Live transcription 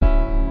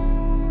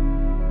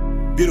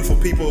Beautiful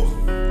people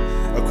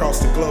across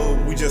the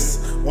globe, we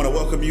just want to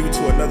welcome you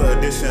to another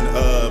edition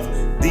of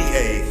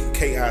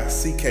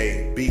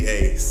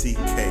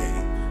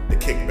DAKICKBACK, The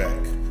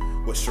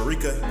Kickback, with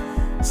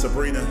Sharika,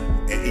 Sabrina,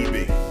 and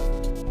EB.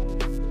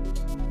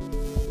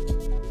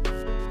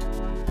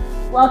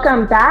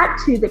 Welcome back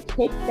to The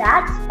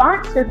Kickback,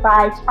 sponsored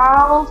by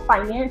Charles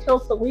Financial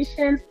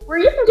Solutions, where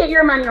you can get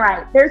your money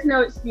right. There's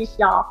no excuse,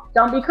 y'all.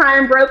 Don't be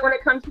crying broke when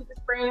it comes to the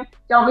spring.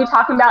 Don't be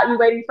talking about you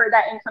waiting for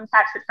that income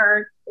tax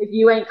return if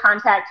you ain't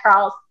contact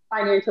Charles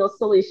Financial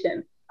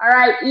Solutions. All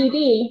right,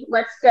 ED,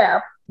 let's go.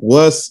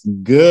 What's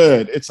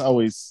good? It's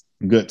always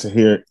good to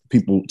hear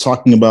people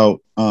talking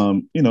about,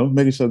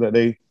 making sure that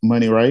they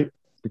money right.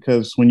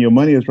 Because when your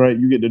money is right,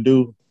 you get to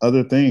do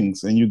other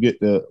things and you get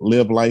to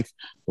live life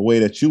the way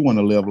that you want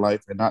to live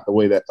life and not the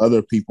way that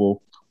other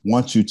people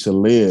want you to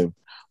live.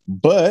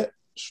 But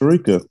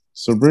Sharika,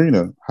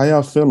 Sabrina, how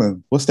y'all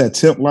feeling? What's that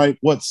temp like?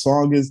 What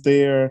song is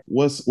there?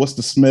 What's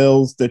the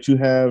smells that you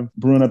have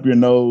brewing up your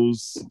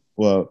nose?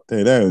 Well,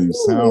 that doesn't even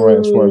sound right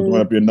as far as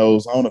going up your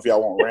nose. I don't know if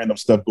y'all want random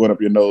stuff going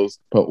up your nose,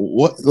 but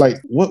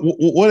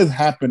what is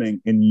happening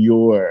in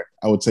your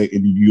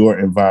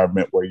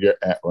environment where you're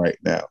at right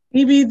now?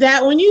 Maybe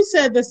that when you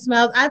said the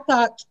smells, I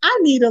thought I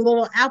need a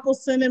little apple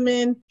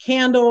cinnamon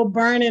candle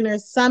burning or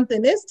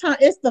something. It's time.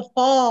 It's the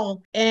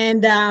fall,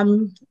 and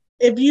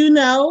if you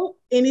know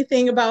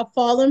anything about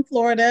fall in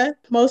Florida,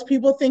 most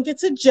people think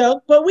it's a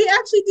joke, but we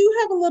actually do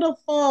have a little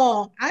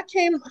fall. I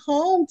came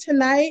home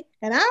tonight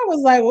and I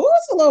was like, "Oh,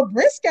 it's a little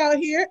brisk out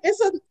here.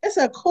 It's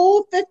a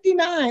cool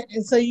 59."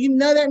 And so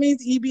that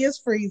means EB is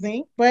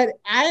freezing, but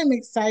I am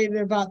excited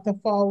about the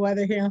fall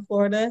weather here in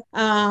Florida.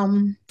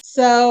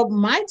 So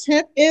my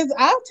temp is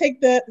I'll take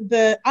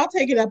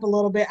it up a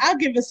little bit. I'll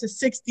give us a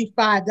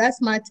 65.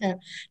 That's my temp.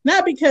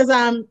 Not because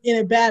I'm in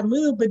a bad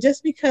mood, but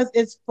just because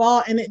it's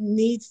fall and it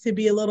needs to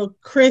be a little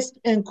crisp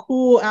and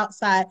cool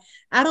outside.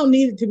 I don't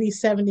need it to be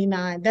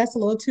 79. That's a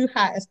little too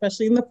hot,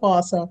 especially in the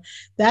fall. So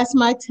that's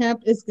my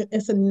temp.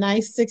 It's a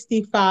nice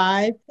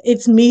 65.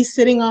 It's me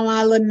sitting on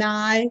my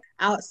lanai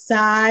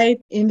outside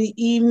in the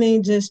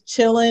evening, just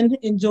chilling,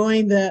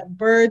 enjoying the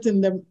birds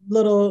and the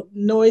little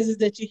noises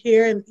that you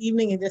hear in the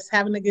evening and just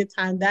having a good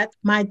time. That's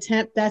my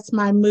temp. That's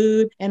my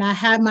mood. And I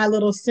have my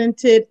little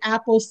scented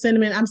apple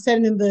cinnamon. I'm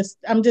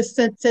just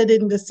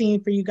setting the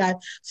scene for you guys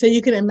so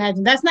you can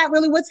imagine. That's not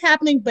really what's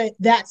happening, but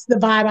that's the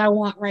vibe I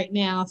want right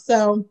now.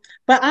 So,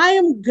 but I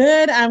am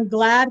good. I'm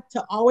glad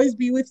to always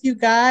be with you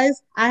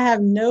guys. I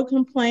have no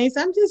complaints.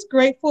 I'm just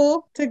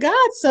grateful to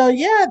God. So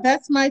yeah,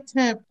 that's my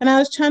temp. And I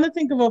was trying to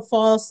think of a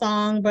fall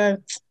song, but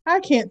I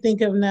can't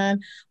think of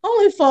none.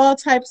 Only fall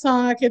type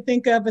song I can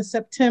think of is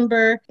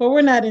September, but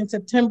we're not in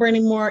September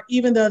anymore,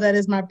 even though that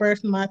is my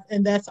birth month,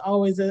 and that's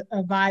always a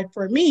vibe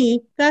for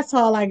me. That's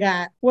all I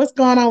got. What's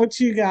going on with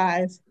you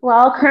guys?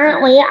 Well,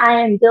 currently I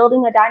am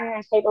building a dining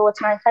room table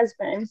with my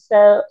husband,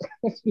 so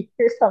if you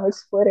hear some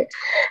expletive.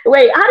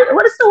 Wait,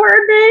 what is the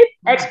word, babe?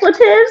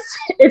 Expletives?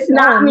 It's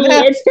not me.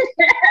 No. It's not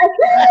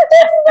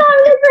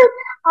me.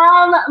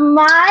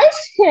 My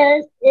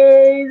tip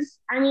is,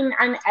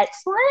 I'm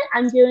excellent.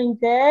 I'm doing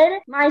good.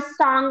 My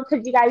song,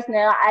 because you guys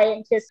know,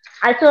 I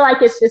feel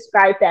like it's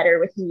described better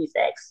with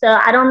music. So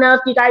I don't know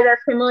if you guys are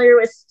familiar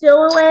with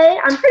Still Away.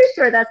 I'm pretty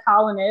sure that's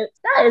Hall &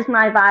 Oates. That is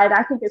my vibe.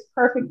 I think it's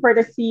perfect for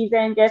the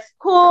season. Just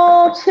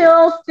cool,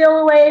 chill, still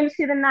away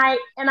into the night.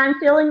 And I'm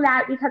feeling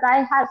that because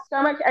I have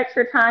so much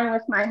extra time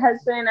with my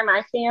husband and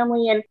my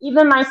family and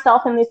even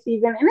myself in this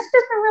season. And it's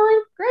just been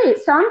really great.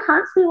 So I'm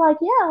constantly like,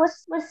 yeah,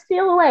 let's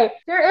steal away.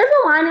 There is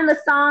a line in the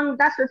song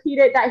that's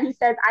repeated that he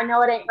says, "I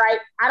know it ain't right."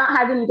 I don't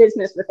have any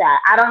business with that.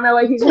 I don't know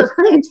what he's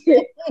referring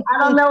to. I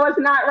don't know what's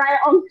not right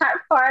on that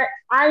part.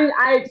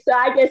 So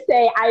I just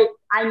say I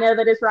know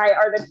that it's right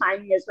or the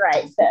timing is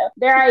right. So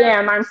there I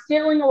am. I'm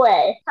stealing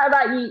away. How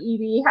about you,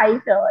 Evie? How you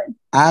feeling?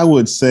 I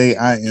would say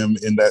I am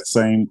in that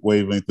same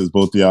wavelength as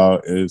both of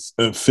y'all, is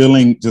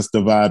feeling just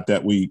the vibe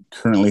that we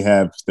currently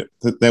have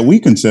that we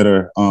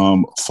consider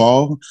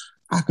fall.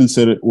 I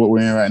consider what we're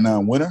in right now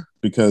winter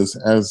because,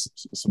 as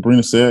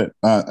Sabrina said,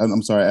 as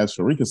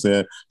Sharika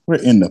said,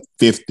 we're in the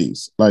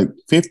 50s. Like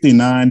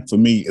 59 for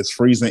me is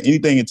freezing.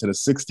 Anything into the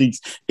 60s,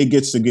 it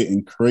gets to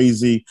getting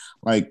crazy.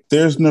 Like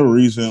there's no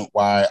reason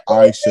why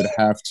I should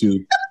have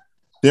to.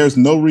 There's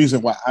no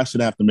reason why I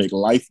should have to make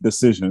life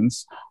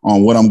decisions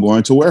on what I'm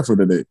going to wear for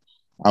the day.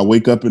 I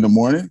wake up in the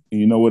morning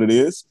and you know what it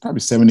is?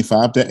 Probably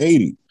 75 to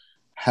 80.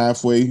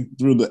 Halfway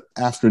through the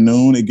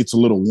afternoon, it gets a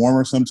little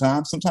warmer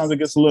sometimes. Sometimes it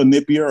gets a little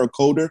nippier or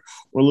colder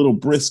or a little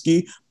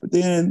brisky. But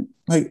then,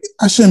 like,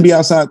 I shouldn't be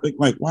outside.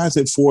 Like, why is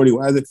it 40?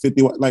 Why is it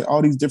 50? Like,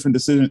 all these different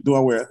decisions. Do I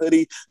wear a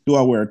hoodie? Do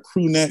I wear a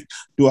crew neck?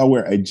 Do I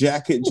wear a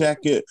jacket?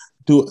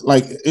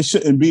 It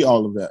shouldn't be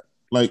all of that.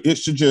 Like, it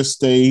should just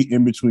stay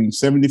in between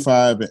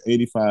 75 and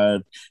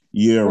 85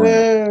 year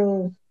round.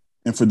 Whoa.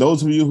 And for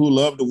those of you who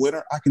love the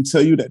winter, I can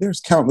tell you that there's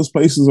countless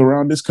places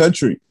around this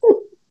country,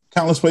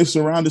 countless places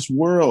around this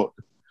world,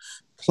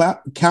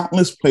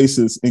 countless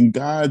places in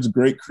God's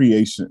great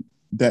creation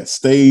that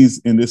stays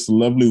in this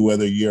lovely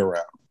weather year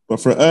round. But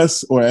for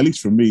us, or at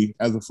least for me,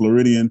 as a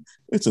Floridian,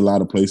 it's a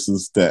lot of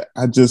places that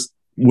I just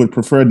would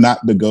prefer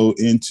not to go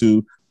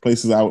into,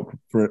 places I would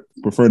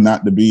prefer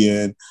not to be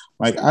in.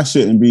 Like, I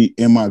shouldn't be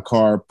in my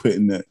car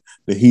putting the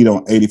heat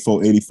on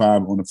 84,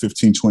 85 on a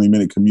 15,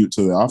 20-minute commute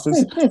to the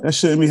office. That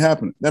shouldn't be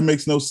happening. That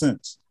makes no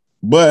sense.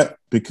 But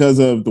because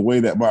of the way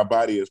that my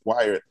body is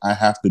wired, I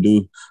have to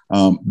do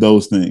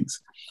those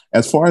things.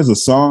 As far as a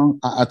song,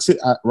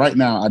 right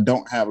now, I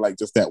don't have like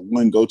just that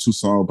one go-to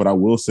song, but I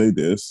will say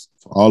this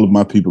for all of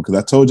my people, because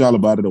I told y'all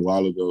about it a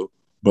while ago,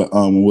 but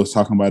when we was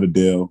talking about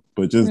Adele,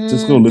 but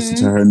just go listen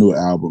to her new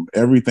album.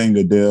 Everything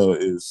Adele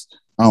is,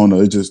 I don't know,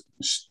 it just,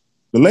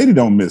 the lady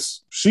don't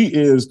miss. She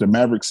is the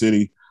Maverick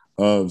City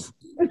of,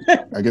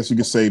 I guess you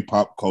could say,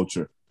 pop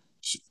culture.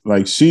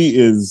 She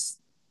is,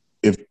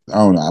 if I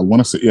don't know, I want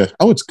to say, yeah,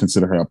 I would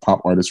consider her a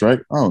pop artist, right?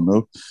 I don't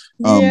know,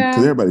 because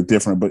everybody's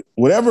different. But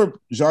whatever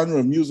genre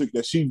of music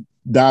that she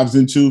dives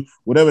into,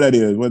 whatever that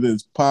is, whether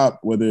it's pop,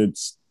 whether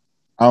it's,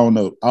 I don't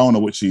know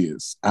what she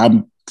is.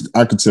 I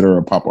consider her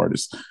a pop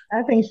artist.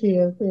 I think she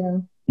is, yeah.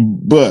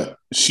 But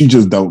she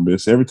just don't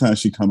miss. Every time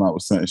she come out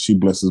with something, she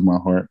blesses my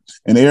heart.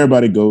 And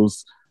everybody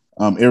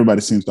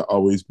seems to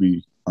always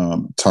be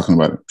talking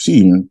about it. She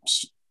even,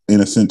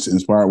 in a sense,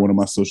 inspired one of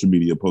my social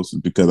media posts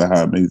because of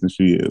how amazing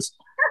she is.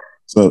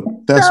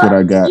 So that's what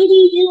I got.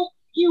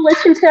 You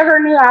listened to her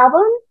new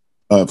album?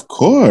 Of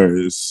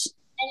course.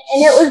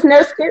 And it was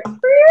no skips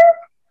for you?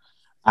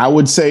 I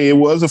would say it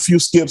was a few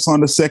skips on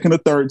the second or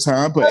third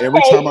time, but every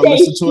time I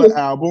listen to an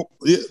album,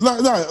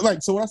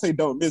 so when I say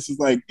don't miss, it's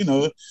like,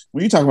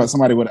 when you talk about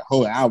somebody with a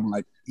whole album,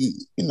 like,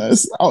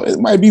 it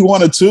might be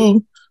one or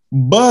two,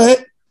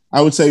 but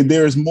I would say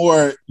there's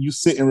more you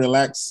sit and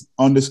relax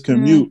on this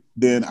commute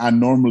than I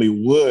normally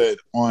would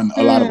on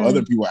a lot of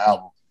other people's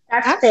albums.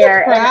 That's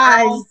fair.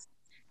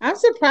 I'm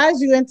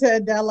surprised you into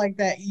Adele like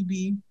that,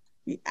 EB.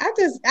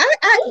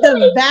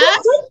 The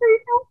vast,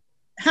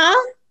 huh?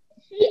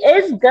 She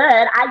is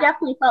good. I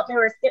definitely felt there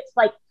were skips.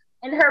 Like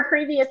in her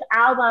previous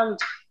album,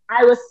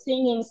 I was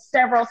singing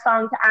several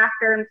songs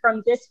after, and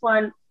from this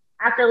one,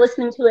 after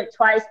listening to it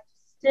twice,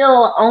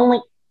 still only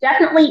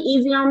definitely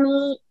Easy on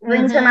Me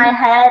rings in my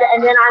head,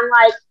 and then I'm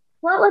like,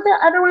 what were the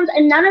other ones?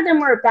 And none of them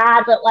were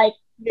bad, but like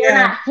they're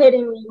not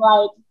hitting me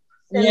like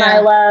Send My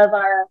Love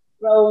or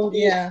Rolling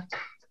Deep. Yeah.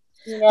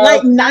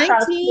 Like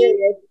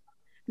 19.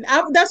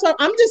 That's why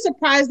I'm just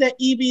surprised that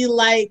EB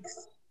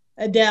likes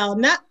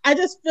Adele. I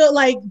just feel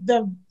like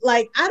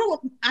I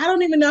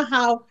don't even know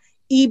how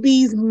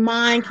EB's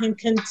mind can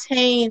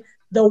contain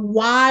the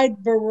wide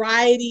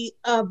variety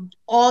of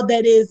all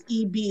that is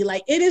EB.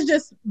 Like, it is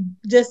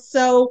just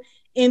so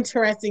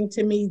interesting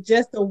to me,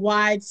 just the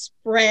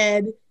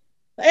widespread. And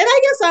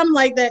I guess I'm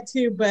like that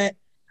too, but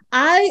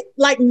I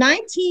like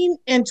 19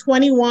 and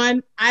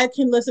 21, I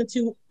can listen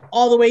to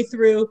all the way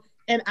through,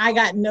 and I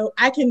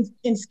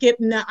can skip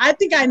now. I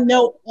think I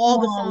know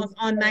all the songs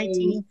on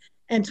 19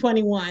 and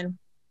 21.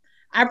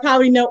 I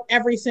probably know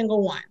every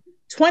single one.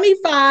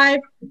 25,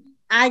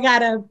 I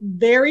got a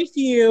very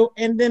few.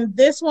 And then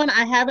this one,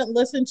 I haven't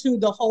listened to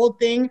the whole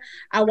thing.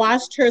 I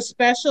watched her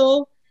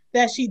special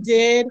that she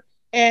did,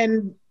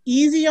 and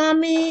Easy on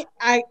Me,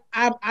 I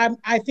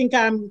think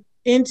I'm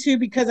into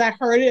because I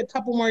heard it a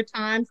couple more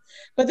times.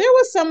 But there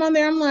was some on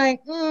there I'm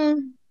like,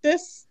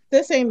 this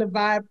ain't the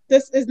vibe.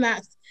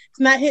 It's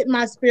not hitting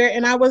my spirit.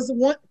 And I was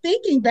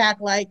thinking back,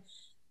 like,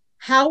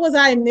 how was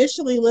I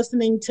initially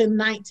listening to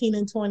 19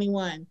 and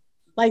 21?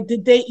 Like,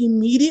 did they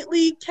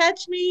immediately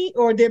catch me,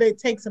 or did it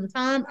take some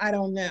time? I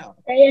don't know.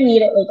 They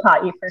immediately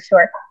caught you for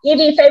sure.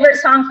 Evie, favorite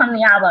song from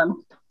the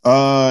album?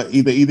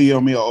 Either Easy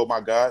on Me or Oh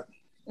My God.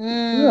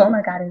 Ooh, Oh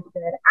My God is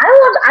good.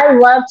 I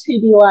love To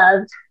Be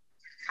Loved.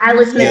 I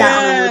listened to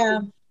that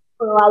one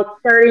for like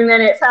 30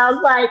 minutes. I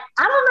was like,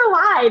 I don't know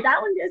why.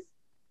 That one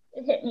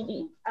it hit me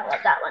deep. I love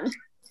that one.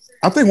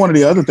 I think one of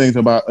the other things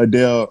about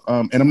Adele,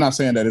 and I'm not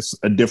saying that it's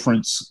a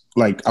difference,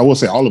 like I will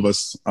say all of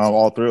us,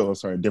 all three of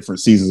us are at different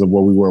seasons of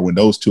where we were when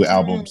those two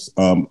albums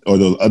or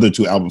those other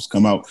two albums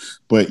come out.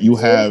 But you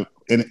have,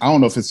 and I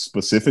don't know if it's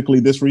specifically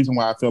this reason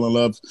why I fell in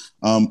love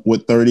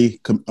with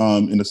 30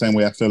 in the same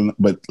way I fell in,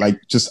 but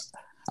like just,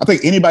 I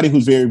think anybody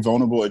who's very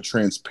vulnerable and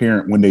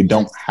transparent when they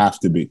don't have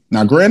to be.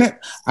 Now, granted,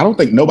 I don't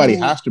think nobody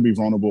has to be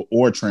vulnerable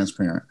or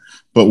transparent.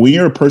 But when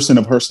you're a person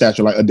of her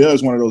stature, like Adele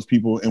is one of those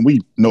people, and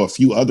we know a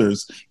few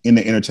others in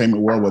the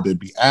entertainment world, whether it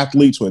be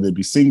athletes, whether it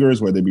be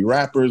singers, whether it be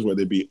rappers,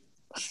 whether it be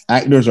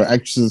actors or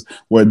actresses,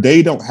 where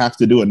they don't have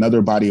to do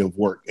another body of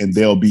work and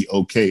they'll be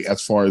okay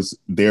as far as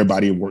their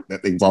body of work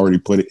that they've already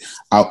put it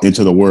out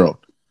into the world.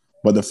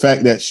 But the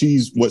fact that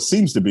she's what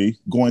seems to be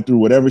going through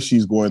whatever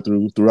she's going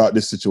through throughout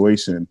this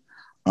situation,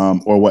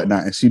 or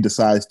whatnot, and she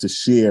decides to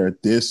share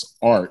this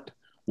art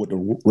with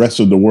the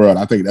rest of the world.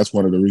 I think that's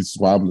one of the reasons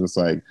why I'm just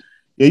like,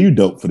 yeah, you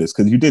dope for this,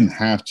 because you didn't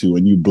have to,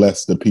 and you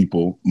blessed the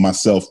people,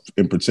 myself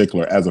in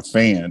particular, as a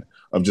fan,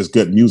 of just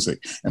good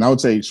music. And I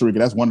would say, Sharika,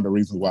 that's one of the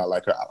reasons why I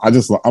like her.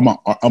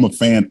 I'm a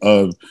fan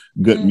of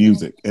good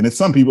music. And it's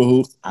some people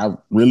who I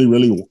really,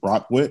 really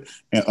rock with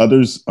and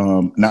others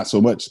not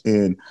so much.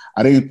 And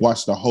I didn't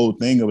watch the whole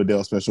thing of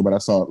Adele special, but I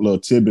saw little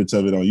tidbits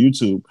of it on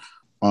YouTube.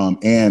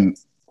 And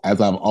as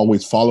I've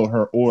always followed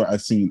her, or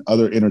I've seen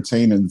other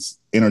entertainers,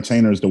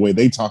 the way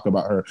they talk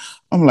about her,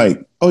 I'm like,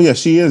 oh yeah,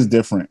 she is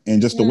different.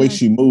 And just the way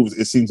she moves,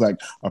 it seems like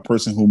a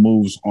person who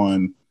moves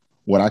on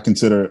what I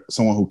consider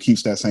someone who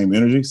keeps that same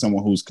energy,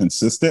 someone who's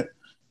consistent.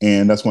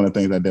 And that's one of the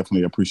things I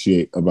definitely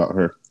appreciate about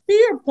her. To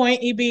your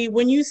point, EB,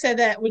 when you said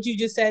that, what you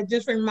just said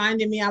just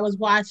reminded me, I was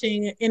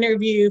watching an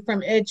interview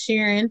from Ed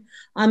Sheeran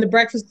on The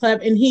Breakfast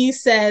Club, and he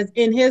says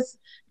in his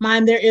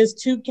mind, there is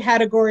two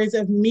categories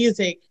of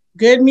music,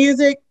 good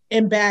music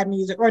and bad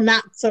music, or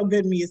not so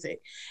good music.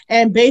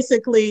 And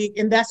basically,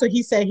 and that's what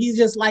he said, he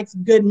just likes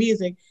good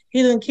music.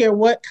 He doesn't care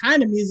what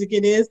kind of music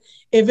it is.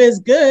 If it's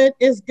good,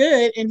 it's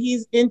good, and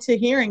he's into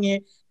hearing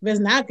it. If it's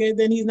not good,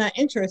 then he's not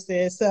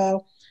interested.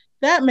 So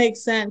that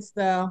makes sense,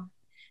 though.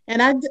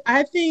 And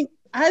I think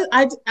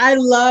I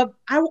love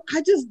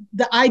just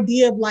the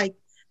idea of like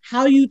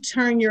how you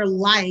turn your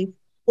life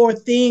or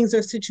things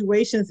or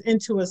situations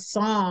into a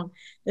song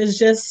is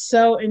just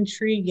so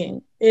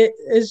intriguing. It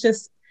is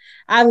just,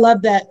 I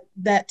love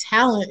that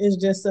talent is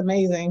just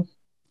amazing.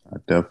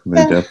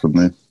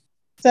 Definitely.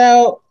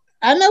 So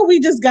I know we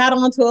just got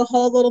onto a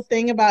whole little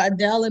thing about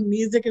Adele and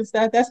music and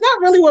stuff. That's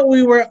not really what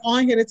we were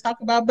on here to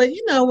talk about. But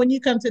you know, when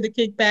you come to the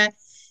kickback,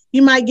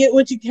 you might get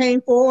what you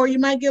came for, or you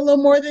might get a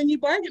little more than you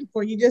bargained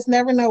for. You just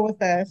never know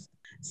with us.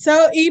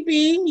 So EB,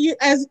 you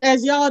as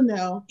y'all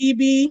know,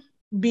 EB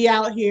be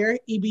out here,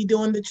 EB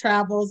doing the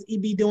travels,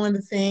 EB doing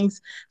the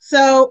things.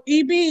 So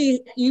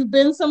EB, you've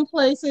been some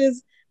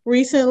places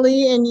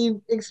recently and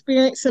you've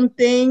experienced some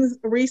things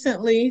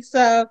recently.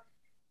 So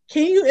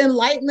can you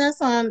enlighten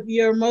us on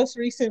your most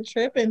recent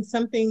trip and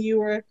something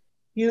you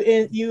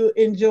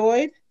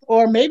enjoyed,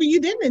 or maybe you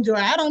didn't enjoy?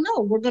 I don't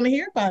know. We're going to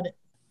hear about it.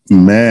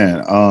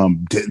 Man,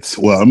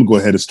 well, I'm gonna go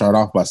ahead and start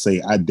off by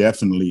saying I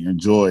definitely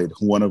enjoyed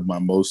one of my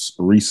most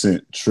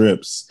recent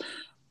trips.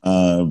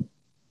 I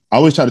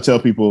always try to tell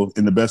people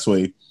in the best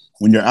way,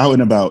 when you're out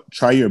and about,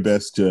 try your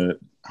best to,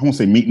 I won't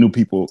say meet new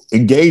people,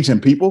 engage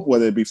in people,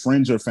 whether it be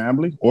friends or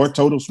family or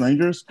total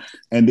strangers,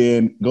 and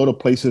then go to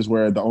places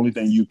where the only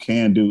thing you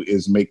can do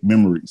is make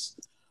memories.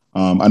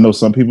 I know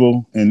some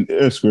people, and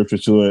there's scripture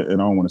to it, and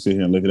I don't want to sit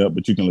here and look it up,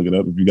 but you can look it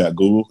up if you got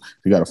Google, if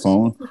you got a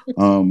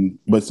phone.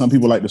 But some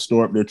people like to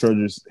store up their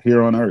treasures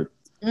here on earth.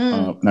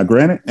 Now,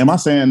 granted, am I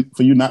saying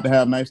for you not to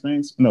have nice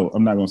things? No,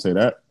 I'm not going to say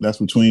that. That's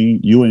between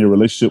you and your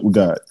relationship with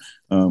God.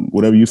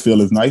 Whatever you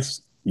feel is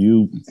nice,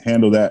 you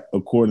handle that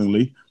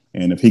accordingly.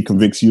 And if he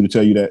convicts you to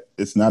tell you that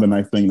it's not a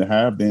nice thing to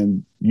have,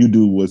 then you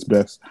do what's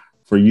best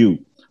for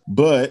you.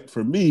 But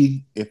for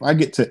me, if I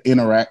get to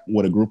interact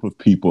with a group of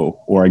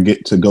people or I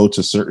get to go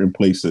to certain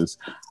places,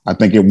 I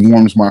think it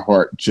warms my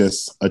heart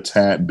just a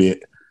tad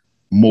bit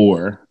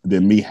more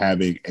than me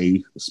having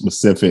a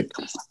specific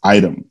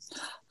item.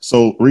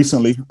 So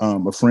recently,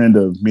 a friend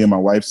of me and my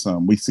wife's,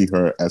 we see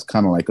her as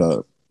kind of like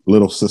a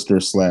little sister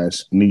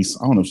 / niece.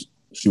 I don't know if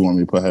she wanted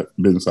me to put her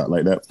business out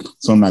like that.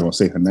 So I'm not going to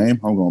say her name.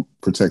 I'm going to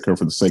protect her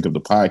for the sake of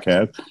the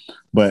podcast.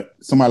 But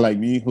somebody like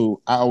me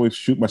who I always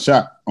shoot my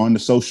shot on the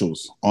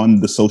socials,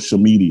 on the social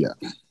media.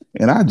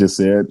 And I just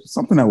said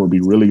something that would be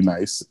really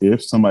nice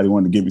if somebody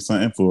wanted to give me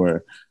something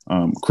for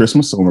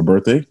Christmas or my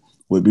birthday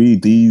would be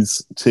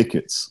these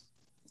tickets.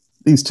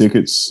 These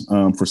tickets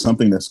for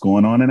something that's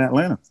going on in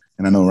Atlanta.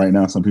 And I know right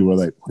now some people are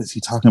like, what is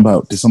he talking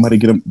about? Did somebody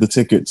get him the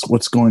tickets?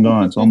 What's going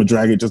on? So I'm going to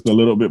drag it just a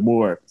little bit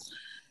more.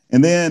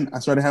 And then I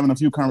started having a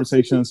few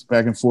conversations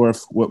back and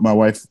forth with my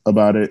wife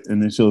about it.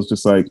 And then she was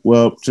just like,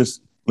 well,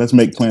 just let's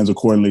make plans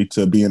accordingly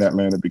to be in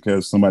Atlanta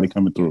because somebody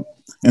coming through.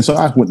 And so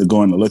I went to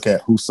go and look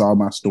at who saw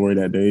my story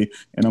that day.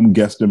 And I'm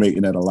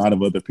guesstimating at a lot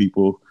of other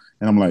people.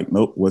 And I'm like,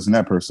 nope, wasn't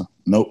that person.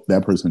 Nope,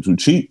 that person too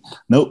cheap.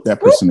 Nope, that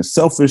person is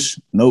selfish.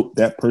 Nope,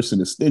 that person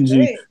is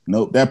stingy. Hey.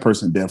 Nope, that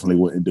person definitely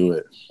wouldn't do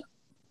it.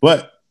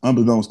 But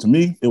unbeknownst to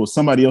me, it was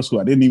somebody else who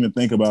I didn't even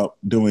think about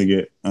doing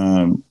it,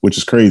 which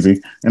is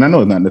crazy. And I know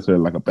it's not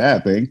necessarily like a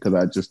bad thing because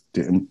I just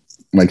didn't.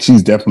 Like,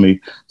 she's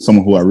definitely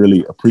someone who I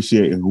really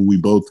appreciate and who we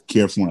both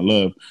care for and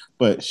love.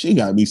 But she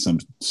got me some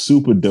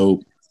super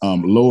dope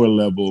lower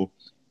level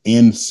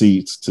end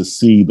seats to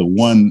see the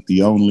one,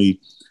 the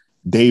only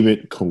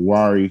David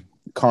Kari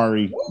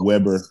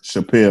Weber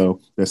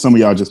Chappelle that some of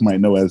y'all just might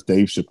know as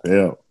Dave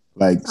Chappelle.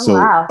 Like,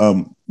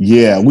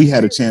 yeah, we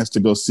had a chance to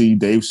go see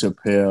Dave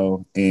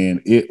Chappelle,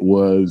 and it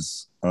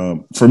was,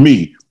 for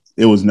me,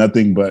 it was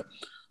nothing but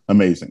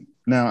amazing.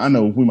 Now, I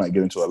know we might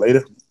get into it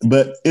later,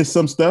 but it's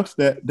some stuff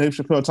that Dave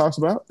Chappelle talks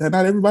about that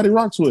not everybody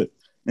rocks with.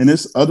 And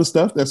it's other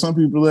stuff that some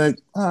people are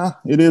like,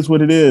 it is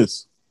what it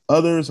is.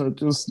 Others are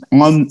just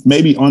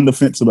maybe on the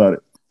fence about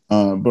it.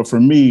 But for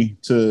me,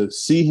 to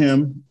see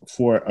him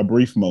for a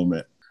brief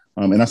moment,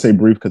 and I say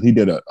brief because he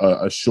did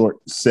a short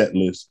set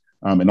list,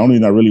 and the only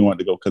reason I really wanted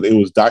to go because it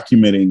was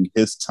documenting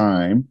his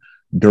time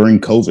during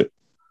COVID.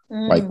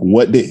 Like,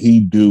 what did he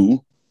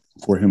do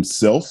for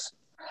himself?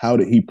 how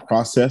did he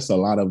process a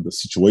lot of the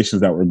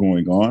situations that were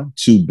going on?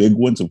 Two big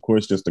ones, of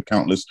course, just the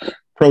countless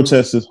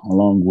protests,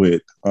 along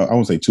with, I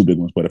won't say two big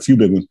ones, but a few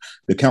big ones.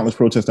 The countless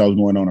protests that was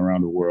going on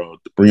around the world,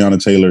 the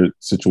Breonna Taylor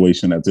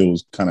situation, as it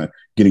was kind of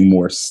getting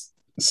more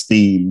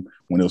steam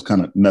when there was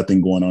kind of nothing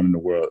going on in the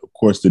world. Of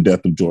course, the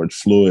death of George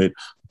Floyd,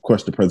 of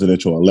course, the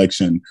presidential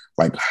election.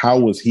 Like, how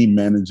was he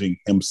managing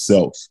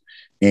himself?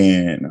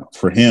 And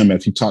for him,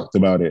 as he talked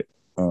about it,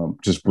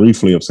 just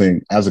briefly, of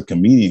saying, as a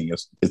comedian,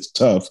 it's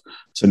tough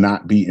to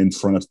not be in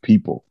front of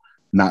people,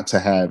 not to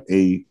have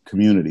a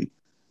community.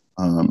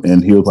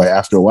 And he was like,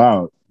 after a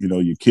while, you know,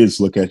 your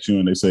kids look at you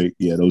and they say,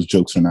 yeah, those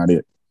jokes are not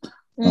it.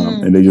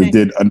 And they just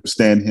didn't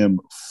understand him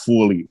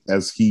fully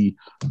as he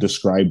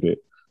described it.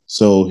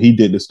 So he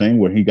did this thing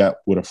where he got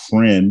with a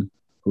friend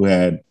who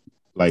had,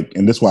 like,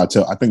 and this is why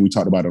I think we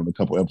talked about it on a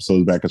couple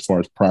episodes back as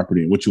far as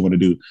property and what you want to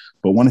do.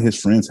 But one of his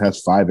friends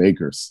has 5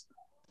 acres.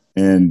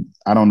 And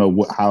I don't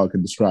know how I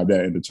can describe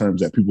that in the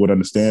terms that people would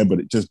understand, but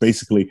it just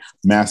basically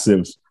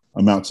massive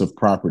amounts of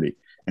property.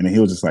 And he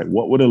was just like,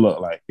 what would it look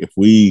like if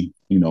we,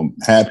 you know,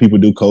 had people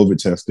do COVID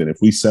testing, if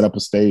we set up a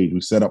stage, we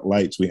set up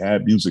lights, we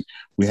had music,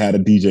 we had a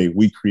DJ,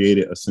 we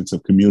created a sense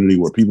of community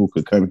where people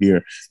could come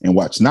here and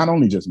watch not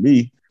only just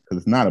me, because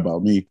it's not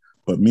about me,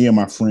 but me and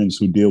my friends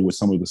who deal with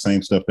some of the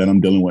same stuff that I'm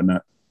dealing with,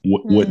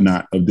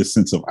 whatnot, of this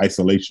sense of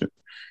isolation.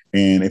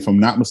 And if I'm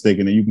not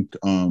mistaken, and you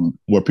can,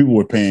 where people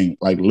were paying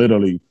like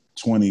literally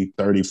 $20,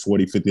 $30,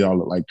 $40,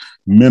 $50, like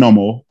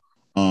minimal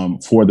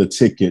for the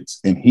tickets.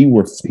 And he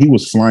was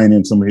flying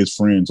in some of his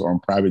friends on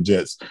private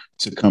jets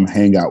to come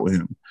hang out with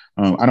him.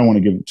 I don't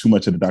want to give too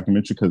much of the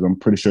documentary because I'm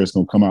pretty sure it's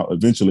going to come out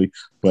eventually.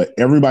 But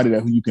everybody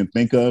who you can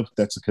think of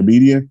that's a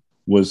comedian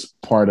was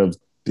part of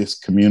this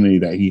community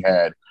that he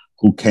had,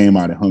 who came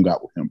out and hung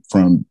out with him,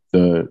 from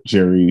the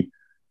Jerry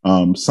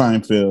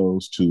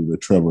Seinfelds to the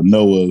Trevor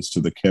Noahs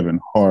to the Kevin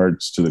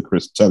Harts to the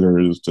Chris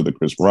Tuckers to the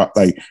Chris Rock.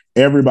 Like,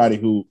 everybody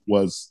who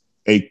was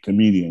a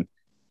comedian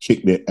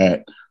kicked it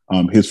at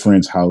his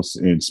friend's house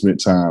and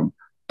spent time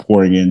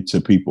pouring into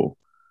people.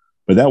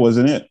 But that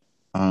wasn't it.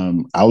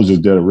 I was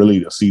just there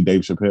to see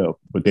Dave Chappelle.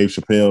 But Dave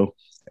Chappelle,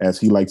 as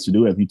he likes to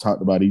do, as he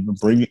talked about, even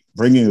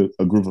bringing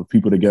a group of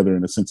people together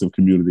in a sense of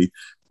community,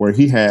 where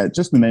he had,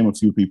 just to name a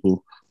few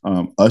people,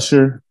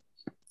 Usher,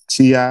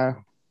 T.I.,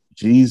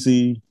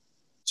 Jeezy,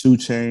 2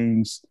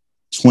 Chainz,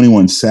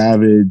 21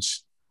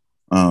 Savage,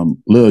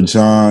 Lil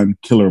Jon,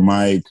 Killer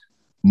Mike,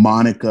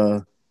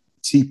 Monica,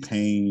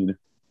 T-Pain.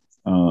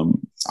 I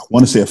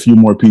want to say a few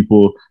more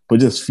people, but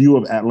just few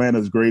of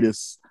Atlanta's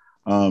greatest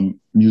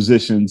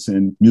musicians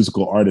and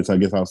musical artists, I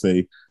guess I'll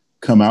say,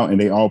 come out, and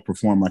they all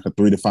perform like a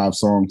 3 to 5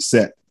 song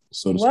set,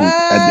 so to speak,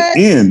 at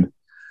the end.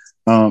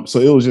 So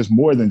it was just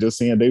more than just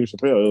seeing David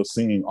Chappelle. It was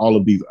seeing all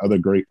of these other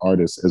great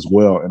artists as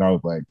well. And I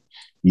was like,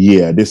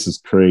 yeah, this is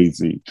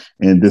crazy.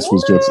 And this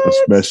was just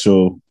a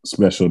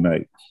special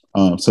night.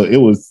 So it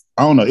was,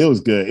 I don't know, it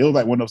was good. It was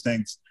like one of those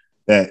things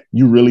that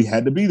you really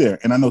had to be there.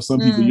 And I know some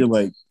people, you're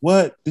like,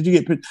 what? Did you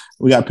get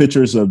we got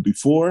pictures of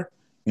before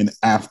and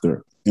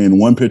after, and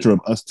one picture of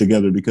us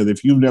together. Because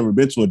if you've never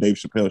been to a Dave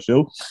Chappelle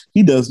show,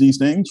 he does these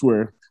things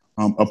where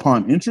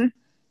upon entry,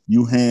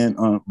 you hand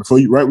before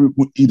you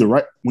either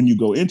right when you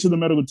go into the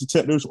metal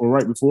detectors or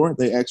right before,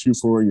 they ask you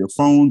for your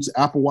phones,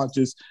 Apple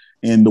Watches,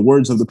 and the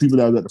words of the people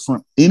that are at the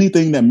front.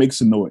 Anything that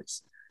makes a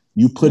noise,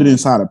 you put it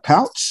inside a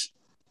pouch,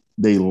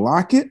 they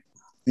lock it,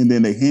 and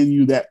then they hand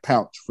you that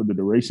pouch for the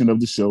duration of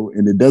the show,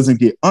 and it doesn't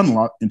get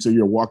unlocked until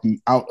you're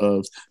walking out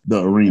of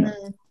the arena.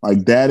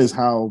 Like, that is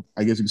how,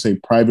 I guess you could say,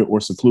 private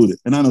or secluded.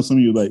 And I know some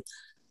of you are like,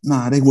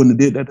 nah, they wouldn't have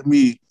did that to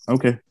me.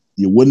 Okay.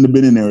 You wouldn't have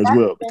been in there as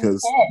well,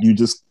 because you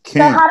just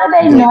can't. So how do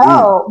they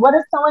know? What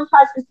if someone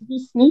tries to be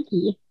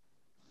sneaky?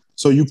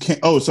 So you can't.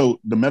 Oh,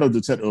 so the metal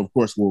detector, of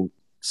course, will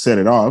set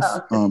it off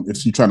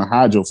if you're trying to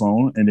hide your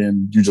phone, and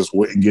then you just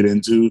wouldn't get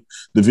into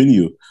the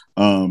venue.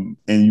 And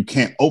you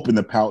can't open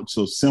the pouch.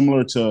 So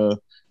similar to,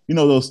 you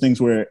know, those things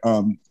where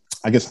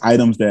I guess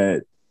items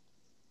that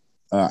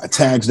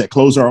tags that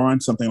close are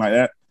on, something like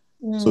that.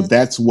 So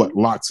that's what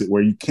locks it,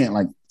 where you can't,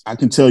 like, I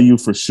can tell you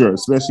for sure,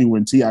 especially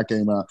when T.I.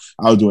 came out,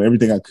 I was doing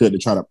everything I could to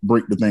try to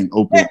break the thing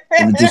open,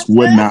 and it just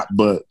would not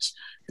budge.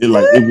 It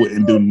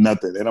wouldn't do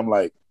nothing. And I'm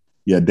like,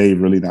 yeah,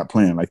 Dave really not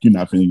playing. Like, you're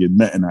not finna get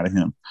nothing out of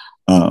him.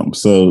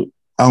 So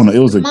I don't know. It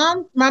was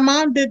my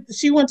mom did.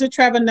 She went to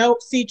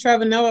see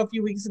Trevor Noah a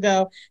few weeks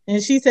ago,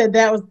 and she said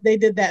they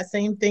did that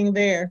same thing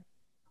there.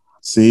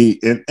 See,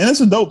 and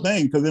it's a dope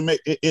thing, because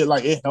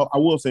it help. I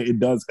will say it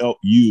does help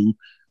you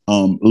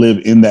live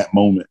in that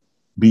moment,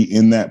 be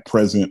in that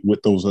present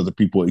with those other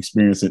people,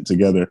 experience it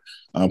together.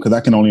 Because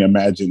I can only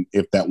imagine,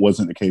 if that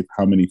wasn't the case,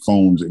 how many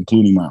phones,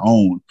 including my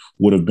own,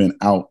 would have been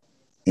out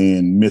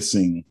and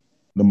missing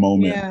the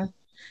moment. Yeah.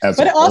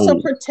 But it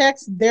also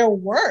protects their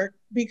work,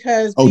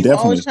 because people are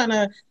always trying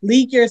to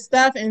leak your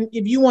stuff. And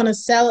if you want to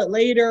sell it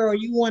later, or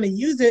you want to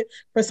use it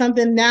for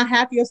something, now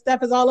half your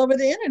stuff is all over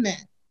the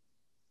internet.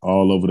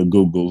 All over the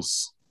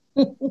Googles.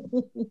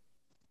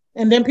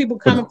 And then people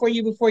coming for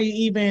you before you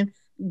even,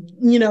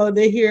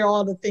 they hear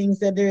all the things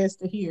that there is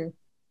to hear.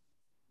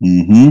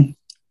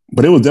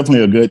 But it was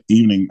definitely a good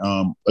evening.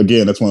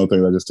 Again, that's one of the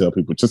things I just tell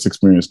people: just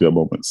experience good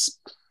moments.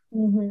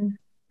 Mm-hmm.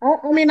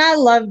 I mean, I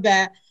love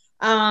that.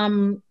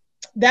 Um,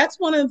 that's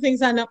one of the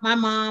things I know my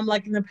mom,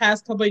 like in the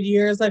past couple of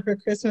years, like for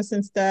Christmas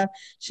and stuff,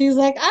 she's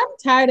like, I'm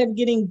tired of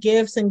getting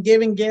gifts and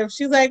giving gifts.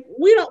 She's like,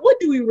 what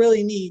do we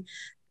really need?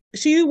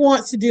 She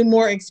wants to do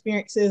more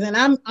experiences, and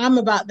I'm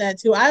about that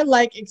too. I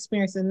like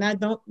experiences.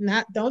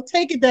 Don't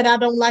take it that I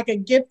don't like a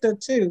gift or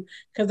two,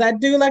 because I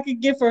do like a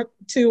gift or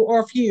two or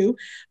a few.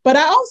 But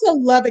I also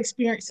love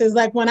experiences.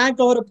 Like when I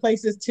go to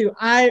places too,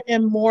 I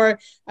am more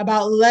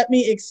about let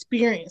me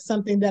experience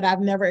something that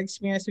I've never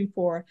experienced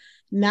before.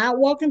 Not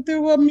walking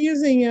through a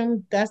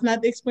museum. That's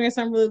not the experience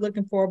I'm really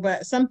looking for,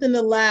 but something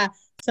to laugh,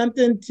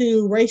 something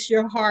to race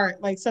your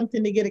heart, like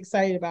something to get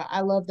excited about.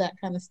 I love that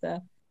kind of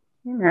stuff.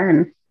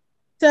 Amen.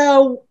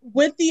 So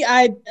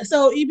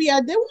so EB,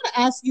 I did want to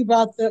ask you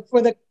about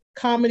the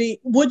comedy.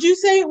 Would you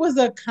say it was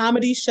a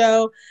comedy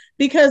show?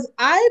 Because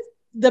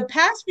the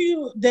past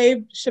few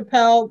Dave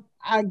Chappelle,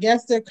 I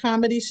guess they're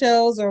comedy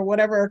shows or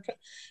whatever,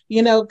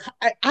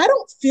 I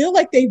don't feel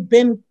like they've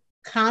been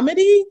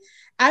comedy.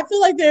 I feel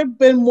like they've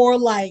been more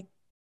like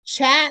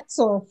chats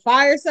or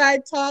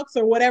fireside talks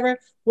or whatever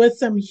with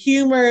some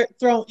humor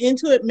thrown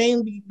into it,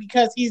 mainly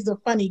because he's a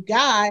funny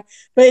guy,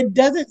 but it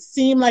doesn't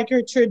seem like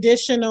your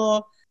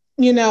traditional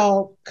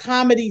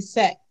comedy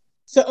set.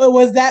 So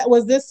was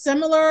this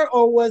similar,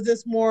 or was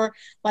this more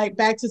like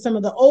back to some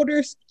of the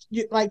older,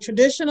 like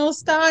traditional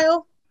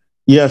style?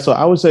 Yeah, so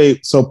I would say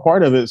so.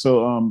 Part of it.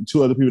 So,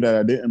 two other people that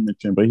I didn't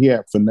mention, but he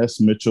had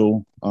Finesse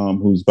Mitchell,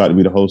 who's about to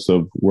be the host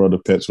of World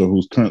of Pets, or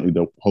who's currently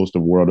the host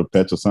of World of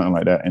Pets, or something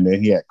like that. And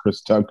then he had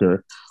Chris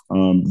Tucker,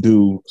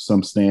 do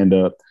some stand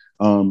up.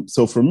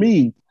 So for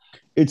me,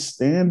 it's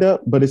stand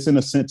up, but it's in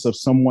a sense of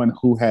someone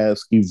who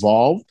has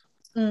evolved,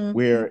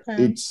 where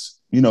Okay. it's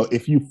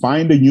if you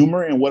find the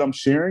humor in what I'm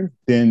sharing,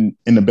 then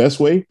in the best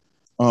way,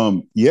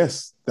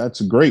 yes,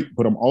 that's great.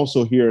 But I'm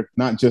also here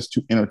not just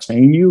to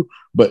entertain you,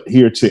 but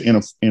here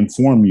to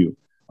inform you,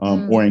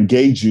 or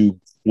engage you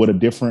with a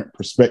different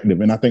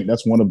perspective. And I think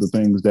that's one of the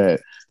things that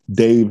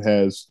Dave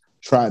has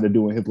tried to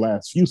do in his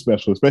last few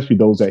specials, especially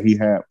those that he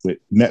had with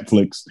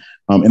Netflix.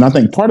 And I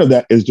think part of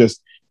that is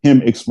just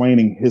him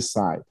explaining his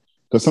side,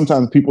 because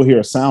sometimes people hear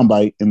a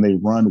soundbite and they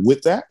run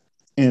with that.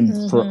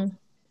 And for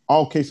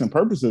all case and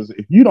purposes,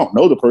 if you don't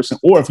know the person,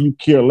 or if you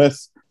care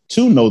less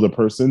to know the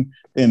person,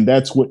 then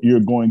that's what you're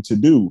going to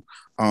do.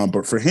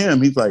 But for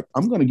him, he's like,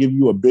 I'm going to give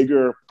you a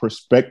bigger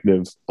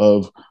perspective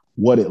of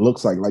what it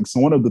looks like. Like, so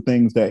one of the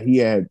things that he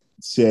had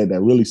said that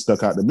really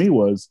stuck out to me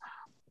was,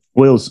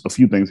 well, it was a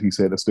few things he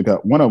said that stuck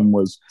out. One of them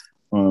was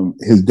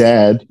his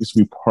dad used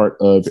to be part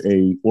of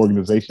a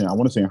organization, I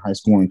want to say in high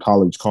school and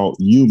college, called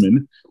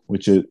Human,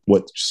 which is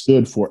what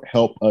stood for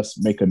Help Us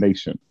Make a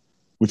Nation,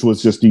 which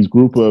was just these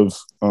group of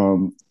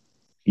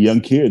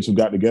young kids who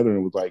got together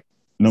and was like,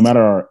 no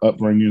matter our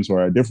upbringings or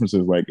our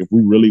differences, like if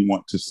we really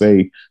want to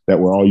say that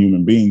we're all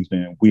human beings,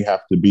 then we have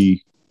to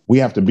be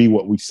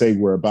what we say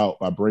we're about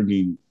by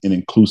bringing an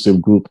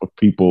inclusive group of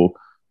people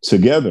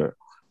together.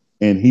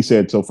 And he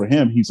said, so for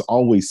him, he's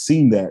always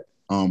seen that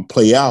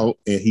play out,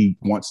 and he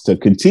wants to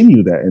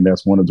continue that. And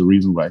that's one of the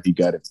reasons why he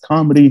got into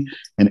comedy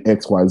and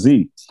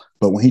XYZ.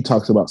 But when he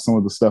talks about some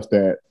of the stuff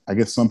that I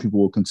guess some people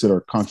will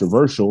consider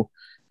controversial,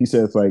 he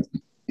says, like,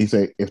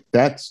 if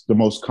that's the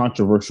most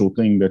controversial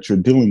thing that you're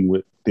dealing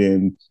with,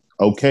 then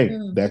okay,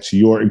 that's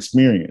your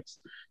experience.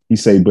 He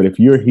say, but if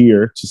you're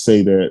here to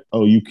say that,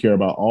 oh, you care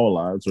about all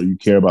lives, or you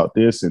care about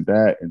this and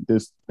that and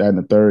this, that, and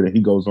the third, and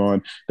he goes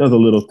on, does a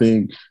little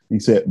thing. He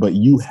said, but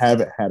you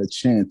haven't had a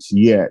chance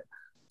yet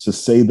to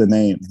say the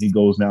name. He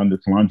goes down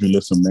this laundry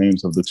list of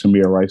names of the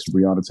Tamir Rice,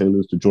 Breonna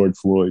Taylor's, the George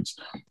Floyd's,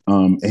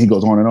 and he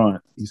goes on and on.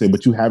 He said,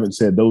 but you haven't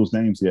said those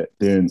names yet,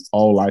 then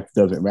all life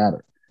doesn't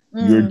matter.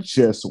 You're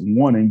just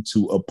wanting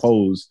to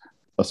oppose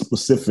a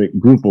specific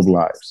group of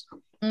lives.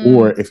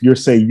 Or if you're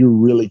saying you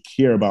really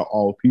care about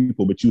all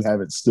people, but you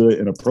haven't stood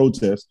in a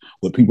protest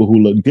with people who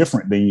look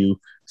different than you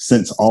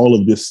since all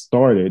of this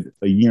started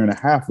a year and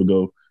a half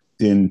ago,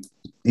 then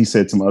he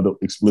said some other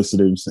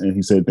explicitives, and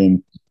he said,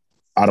 then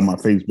out of my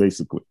face,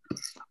 basically.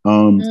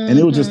 And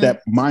it was just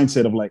that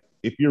mindset of like,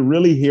 if you're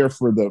really here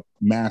for the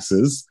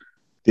masses,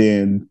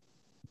 then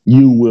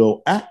you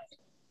will act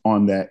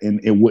on that, and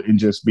it wouldn't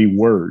just be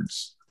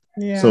words.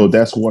 Yeah. So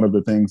that's one of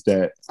the things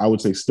that I would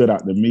say stood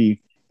out to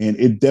me. And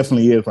it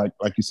definitely is, like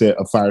you said,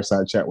 a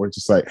fireside chat where it's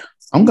just like,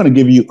 I'm going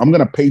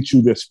to paint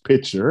you this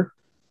picture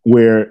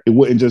where it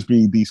wouldn't just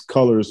be these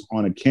colors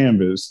on a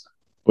canvas,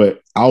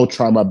 but I'll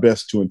try my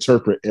best to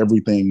interpret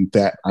everything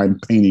that I'm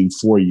painting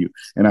for you.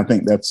 And I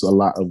think that's a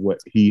lot of what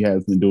he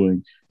has been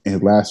doing in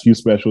his last few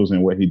specials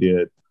and what he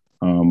did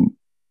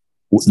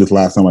this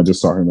last time I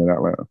just saw him in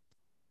Atlanta.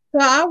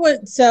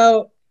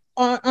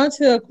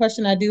 Onto a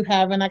question I do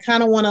have, and I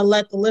kind of want to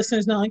let the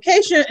listeners know, in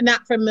case you're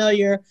not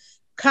familiar,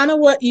 kind of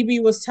what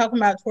EB was talking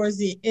about towards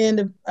the end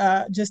of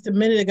just a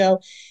minute ago,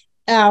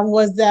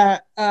 was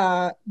that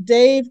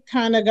Dave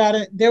kind of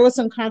there was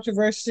some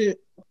controversy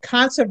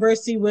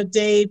with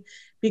Dave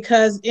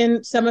because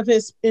in some of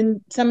his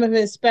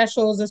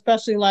specials,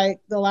 especially like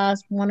the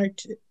last one or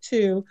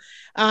two,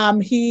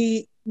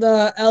 the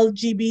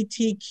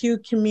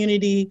LGBTQ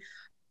community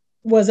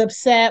was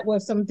upset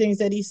with some things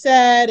that he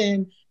said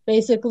and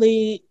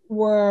basically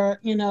were,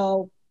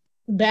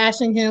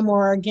 bashing him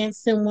or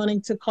against him,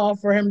 wanting to call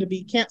for him to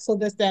be canceled,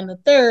 this, that, and the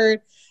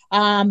third,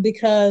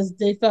 because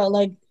they felt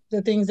like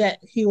the things that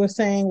he was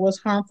saying was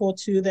harmful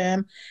to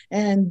them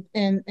and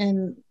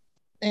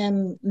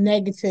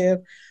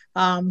negative.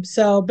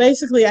 So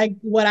basically,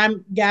 what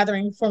I'm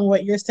gathering from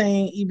what you're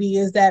saying, EB,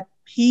 is that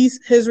his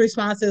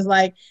response is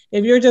like,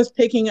 if you're just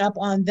picking up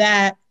on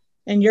that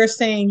and you're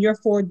saying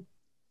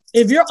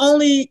if your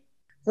only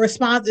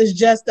response is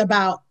just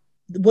about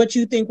what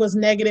you think was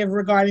negative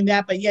regarding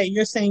that, but yeah,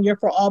 you're saying you're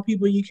for all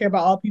people, you care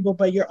about all people,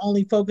 but you're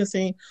only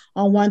focusing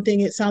on one thing.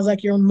 It sounds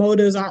like your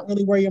motives aren't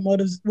really where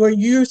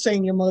you're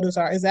saying your motives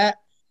are. Is that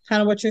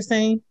kind of what you're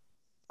saying?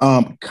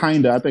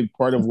 Kind of. I think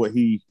part of what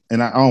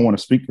and I don't want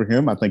to speak for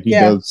him. I think he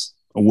does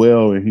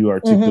well, and he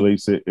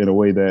articulates it in a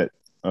way that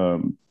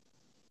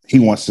he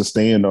wants to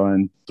stand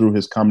on through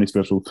his comedy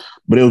special.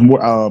 But it was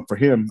more for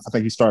him. I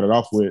think he started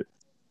off with,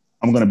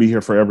 I'm going to be here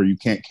forever. You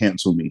can't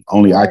cancel me.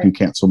 Only I can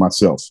cancel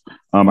myself.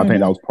 I think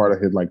that was part of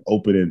his like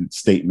opening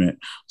statement,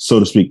 so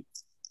to speak.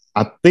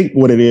 I think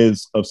what it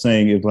is of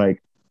saying is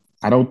like,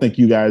 I don't think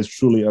you guys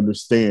truly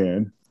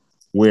understand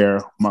where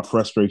my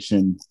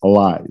frustration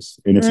lies.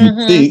 And if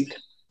you think,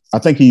 I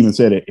think he even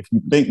said it, if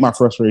you think my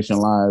frustration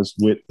lies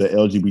with the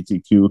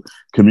LGBTQ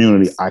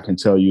community, I can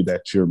tell you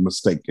that you're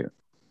mistaken.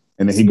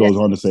 And then he goes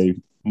on to say,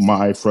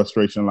 my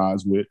frustration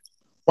lies with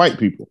white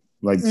people,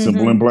 like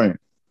simple and plain.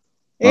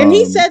 And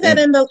he said that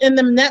in the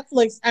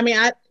Netflix. I mean,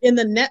 in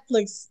the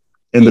Netflix.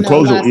 In the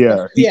closure,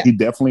 he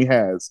definitely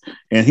has,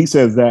 and he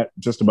says that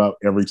just about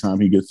every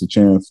time he gets the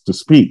chance to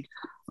speak.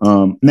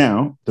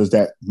 Now, does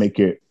that make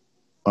it?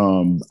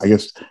 I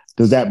guess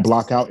does that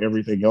block out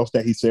everything else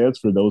that he says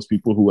for those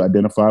people who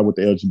identify with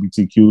the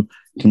LGBTQ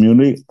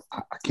community?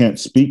 I can't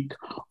speak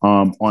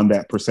on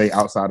that per se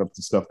outside of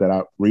the stuff that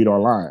I read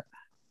online.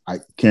 I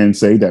can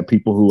say that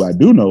people who I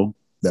do know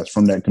that's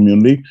from that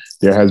community,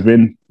 there has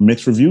been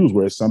mixed reviews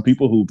where some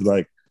people who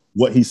like,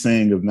 what he's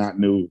saying is not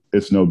new,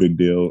 it's no big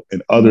deal.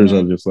 And others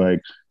are just like,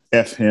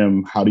 F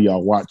him, how do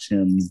y'all watch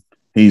him?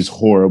 He's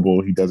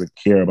horrible, he doesn't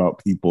care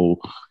about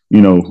people.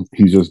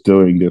 He's just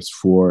doing this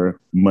for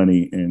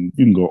money. And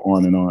you can go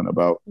on and on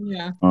about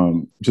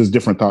just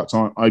different thoughts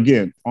on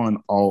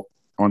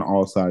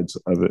all sides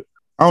of it.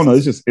 I don't know,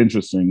 it's just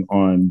interesting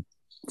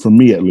for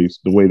me at least,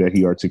 the way that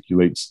he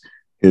articulates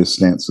his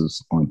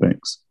stances on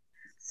things.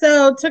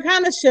 So to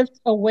kind of shift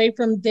away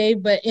from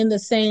Dave, but in the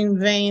same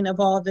vein of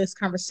all this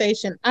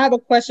conversation, I have a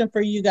question for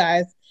you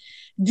guys.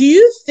 Do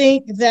you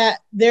think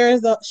that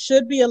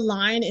should be a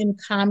line in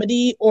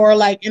comedy or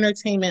like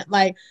entertainment,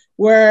 like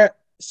where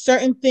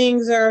certain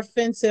things are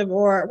offensive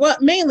or, well,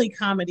 mainly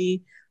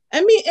comedy?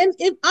 I mean,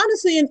 and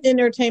honestly in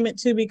entertainment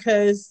too,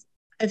 because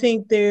I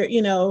think there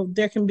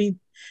can be,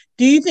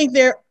 do you think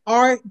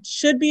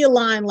should be a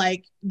line,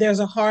 like there's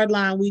a hard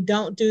line, we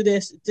don't do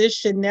this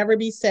should never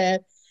be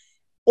said?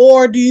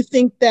 Or do you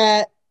think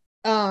that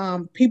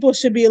people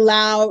should be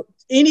allowed,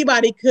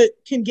 anybody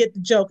can get the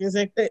joke? Is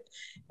it,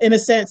 in a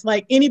sense,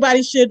 like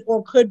anybody should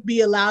or could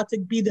be allowed to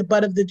be the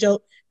butt of the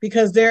joke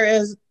because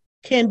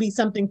can be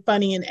something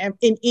funny in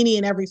any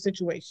and every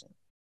situation?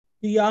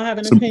 Do y'all have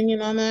an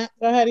opinion on that?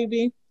 Go ahead,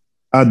 EB.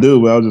 I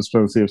do, but I was just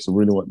trying to see if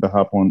Sabrina wanted to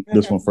hop on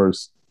this one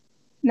first.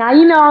 Now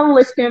I'm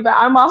listening, but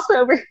I'm also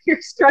over here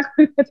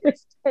struggling with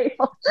this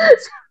table.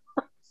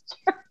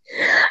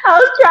 I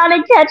was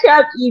trying to catch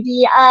up,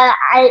 Evie.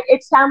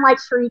 It sounded like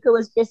Sharika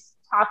was just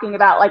talking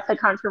about like the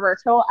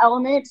controversial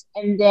elements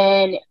and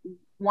then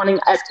wanting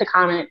us to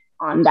comment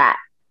on that,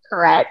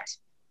 correct?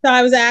 So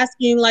I was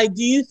asking, like,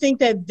 do you think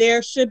that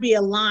there should be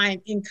a line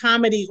in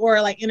comedy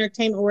or like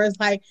entertainment where it's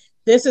like,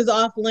 this is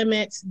off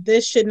limits,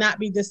 this should not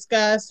be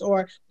discussed,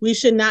 or we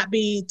should not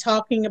be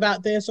talking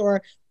about this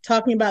or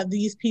talking about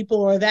these people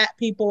or that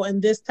people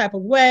in this type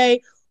of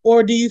way?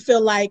 Or do you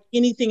feel like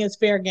anything is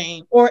fair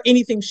game or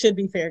anything should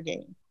be fair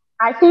game?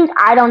 I think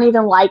I don't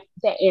even like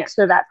the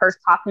answer that first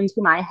popped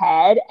into my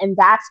head. And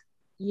that's,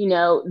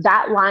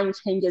 that line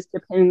changes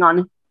depending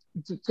on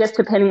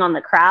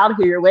the crowd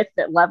who you're with,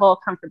 the level of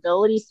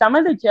comfortability. Some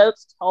of the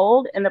jokes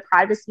told in the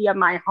privacy of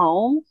my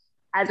home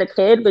as a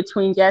kid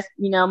between just,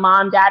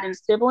 mom, dad, and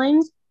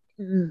siblings,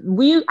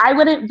 I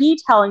wouldn't be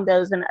telling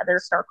those in other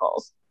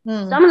circles.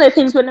 Some of the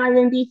things would not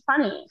even be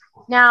funny.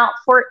 Now,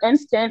 for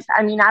instance,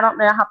 I mean, I don't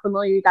know how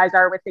familiar you guys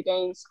are with the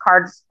games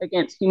Cards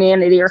Against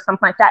Humanity or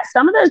something like that.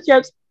 Some of those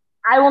jokes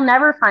I will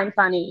never find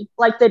funny,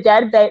 like the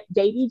dead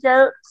baby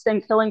jokes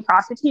and killing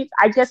prostitutes.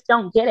 I just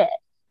don't get it.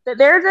 But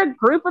there's a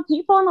group of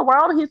people in the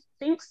world who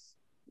thinks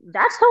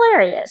that's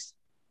hilarious,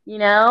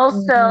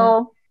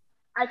 So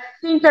I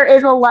think there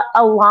is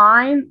a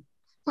line.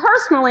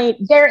 Personally,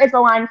 there is a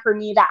line for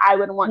me that I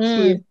would want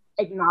to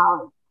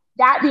acknowledge.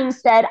 That being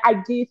said,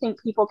 I do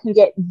think people can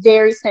get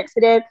very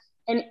sensitive.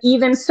 And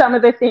even some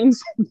of the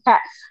things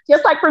that,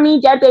 just like for me,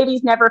 dead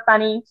babies never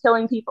funny,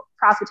 killing people,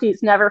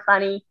 prostitutes never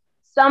funny.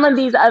 some of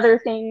these other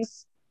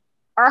things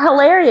are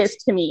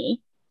hilarious to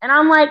me. And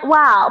I'm like,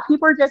 wow,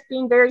 people are just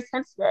being very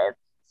sensitive.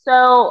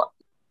 So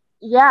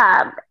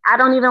yeah, I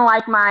don't even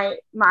like my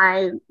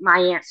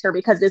answer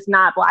because it's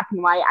not black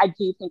and white. I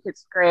do think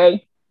it's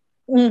gray.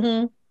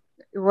 Mm-hmm.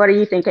 What are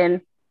you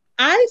thinking?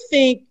 I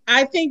think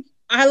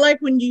I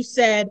like when you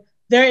said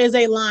there is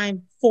a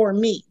line for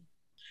me.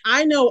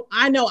 I know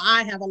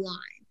I have a line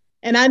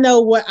and I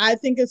know what I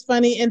think is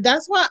funny. And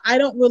that's why I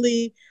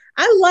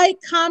like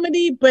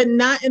comedy, but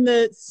not in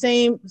the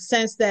same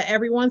sense that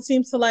everyone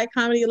seems to like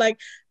comedy. Like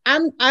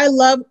I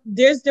love,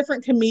 there's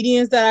different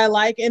comedians that I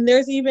like, and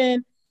there's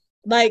even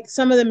like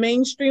some of the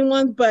mainstream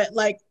ones, but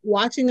like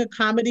watching a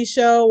comedy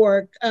show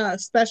or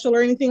special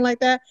or anything like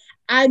that,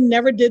 I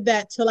never did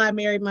that till I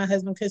married my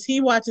husband, because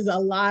he watches a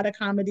lot of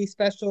comedy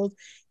specials.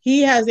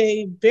 He has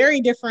a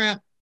very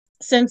different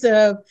sense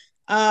of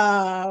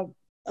uh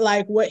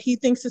like what he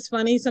thinks is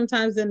funny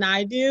sometimes than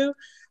I do.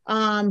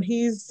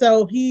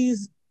 Maybe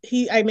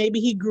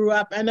he grew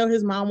up. I know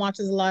his mom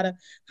watches a lot of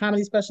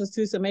comedy specials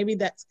too, so maybe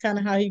that's kind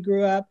of how he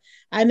grew up.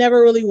 I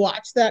never really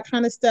watched that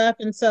kind of stuff,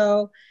 and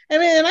so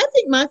and I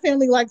think my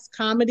family likes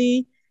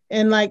comedy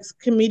and likes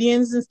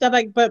comedians and stuff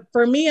like. But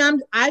for me,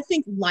 I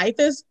think life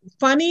is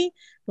funny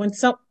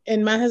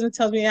and my husband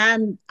tells me I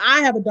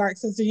have a dark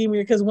sense of humor,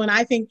 because when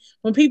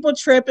people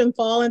trip and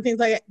fall and things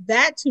like that,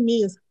 that to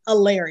me is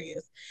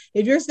hilarious.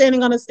 If you're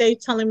standing on a stage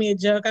telling me a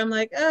joke, I'm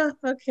like, oh,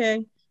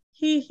 okay,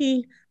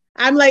 he.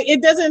 I'm like,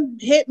 it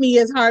doesn't hit me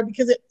as hard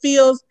because it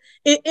feels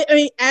I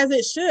mean, as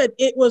it should.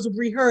 It was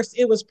rehearsed,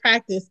 it was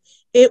practiced.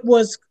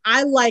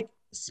 I like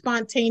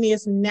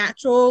spontaneous,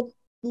 natural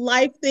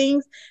life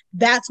things.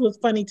 That's what's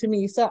funny to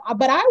me. So,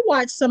 but I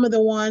watched some of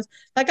the ones,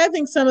 like I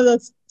think some of the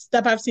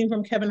stuff I've seen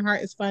from Kevin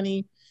Hart is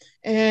funny,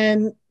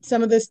 and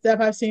some of the stuff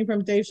I've seen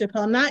from Dave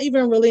Chappelle, not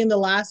even really in the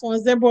last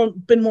ones, they've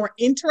been more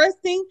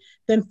interesting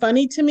than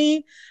funny to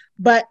me.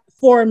 But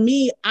for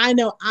me, I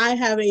know I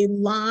have a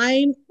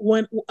line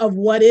of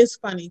what is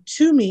funny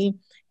to me,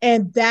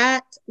 and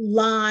that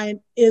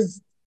line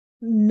is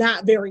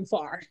not very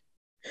far,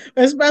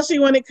 especially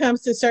when it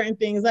comes to certain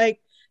things.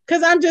 Like,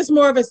 because I'm just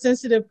more of a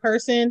sensitive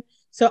person.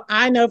 So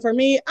I know for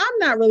me, I'm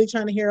not really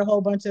trying to hear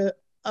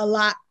a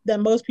lot that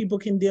most people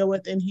can deal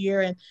with and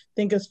hear and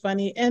think is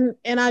funny. And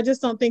I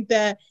just don't think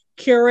that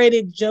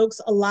curated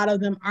jokes, a lot of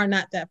them are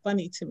not that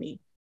funny to me.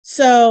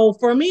 So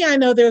for me, I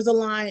know there's a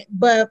line,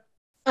 but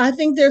I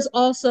think there's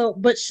also,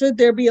 but should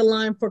there be a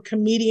line for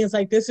comedians?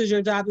 Like, this is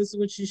your job, this is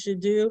what you should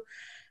do.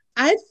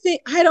 I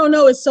don't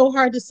know. It's so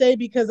hard to say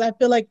because I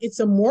feel like it's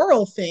a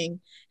moral thing.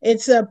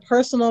 It's a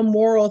personal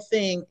moral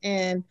thing.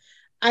 And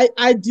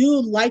I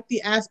do like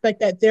the aspect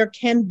that there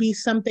can be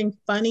something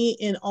funny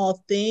in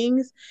all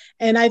things.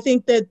 And I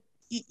think that,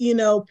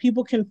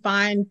 people can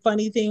find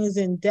funny things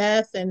in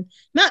death, and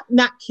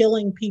not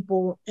killing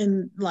people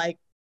in like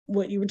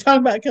what you were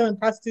talking about, killing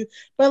prostitutes,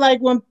 but like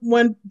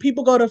when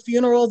people go to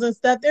funerals and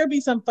stuff, there'll be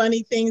some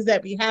funny things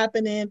that be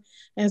happening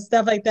and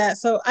stuff like that.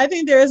 So I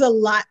think there is a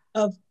lot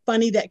of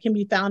funny that can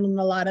be found in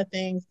a lot of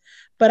things,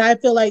 but I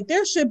feel like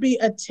there should be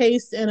a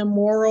taste and a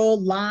moral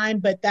line,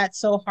 but that's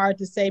so hard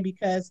to say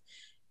because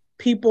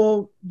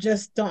people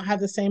just don't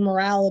have the same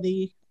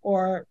morality,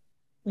 or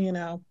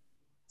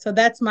so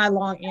that's my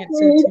long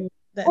answer to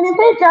that. And if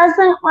it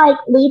doesn't like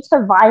lead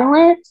to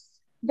violence,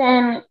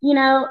 then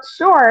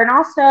sure. And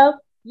also,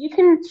 you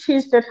can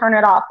choose to turn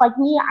it off. Like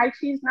me, I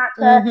choose not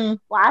to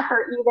laugh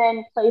or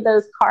even play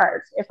those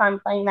cards if I'm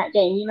playing that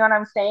game. You know what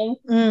I'm saying?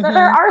 Mm-hmm. But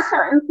there are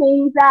certain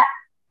things that,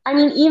 I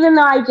mean, even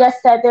though I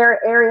just said there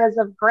are areas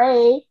of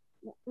gray,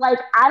 like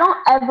I don't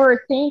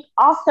ever think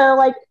also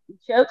like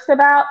jokes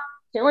about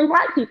killing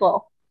Black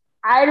people.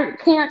 I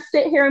can't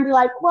sit here and be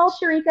like, well,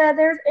 Sharika,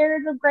 there's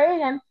areas of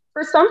gray, and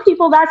for some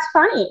people that's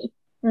funny.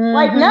 Mm-hmm.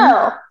 Like,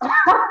 no.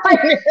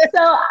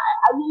 So,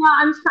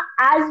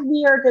 as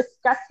we are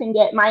discussing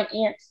it, my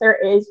answer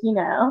is,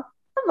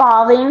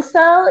 evolving.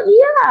 So,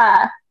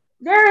 yeah,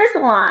 there is a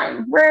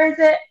line. Where is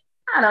it?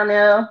 I don't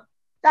know.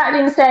 That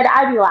being said,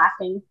 I'd be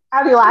laughing.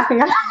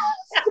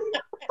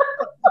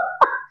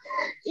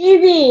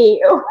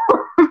 Evie,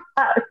 what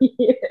about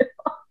you?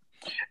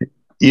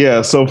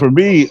 Yeah, so for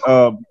me,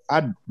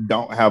 I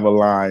don't have a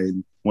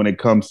line when it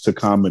comes to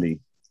comedy,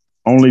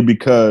 only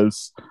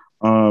because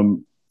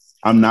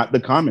I'm not the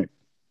comic.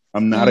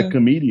 I'm not a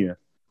comedian.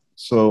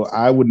 So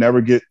I would never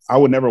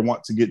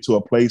want to get to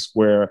a place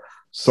where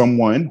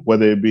someone,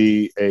 whether it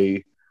be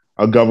a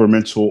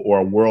governmental or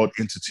a world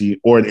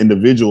entity or an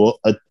individual,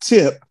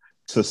 attempt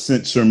to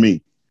censor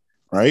me,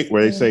 right?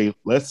 Where they say,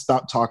 let's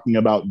stop talking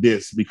about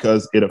this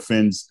because it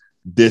offends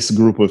this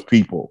group of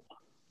people.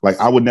 Like,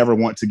 I would never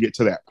want to get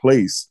to that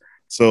place.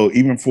 So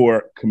even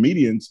for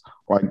comedians,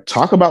 like,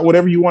 talk about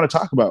whatever you want to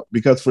talk about,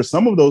 because for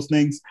some of those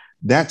things,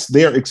 that's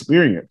their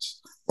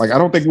experience. Like, I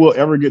don't think we'll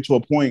ever get to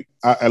a point,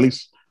 at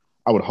least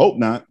I would hope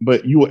not,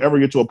 but you will ever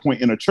get to a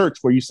point in a church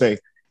where you say,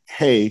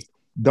 hey,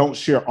 don't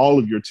share all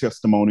of your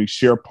testimony,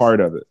 share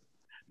part of it.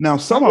 Now,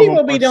 some of them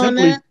will be doing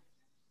that,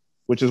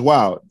 which is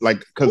wild, like,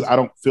 because I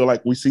don't feel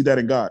like we see that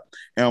in God.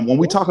 And when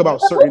we talk about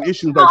certain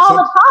issues, like all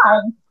the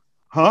time.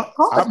 Huh?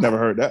 Oh, I've never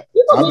heard that.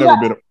 people I've do never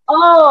that. been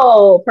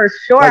Oh, for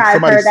sure, like I've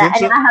somebody heard that, and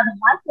censored. I haven't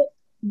watched it.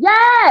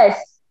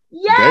 Yes,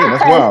 Dang,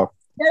 that's yes. wild.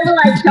 They were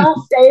like, "Don't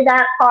say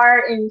that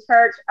part in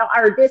church,"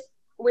 or this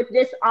with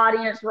this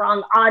audience,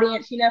 wrong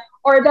audience,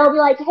 Or they'll be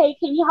like, "Hey,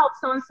 can you help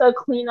so and so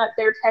clean up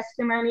their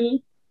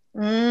testimony?"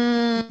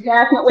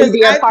 Definitely Because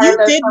be a part of you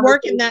those did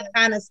work in that conversations.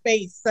 kind of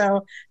space,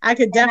 so I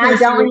could And I definitely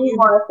see don't where you.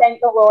 anymore.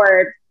 Thank the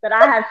Lord that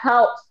I have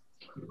helped,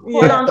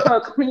 quote Yeah.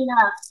 unquote, clean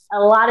up a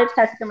lot of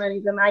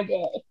testimonies in my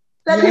day.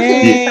 So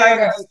continue. Yeah. Sorry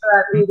to Yay.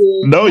 interrupt,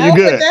 Ruby. No, you're No, but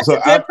good. that's So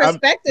a good I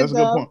perspective, that's a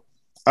good though. point.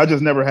 I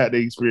just never had the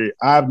experience.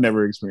 I've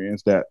never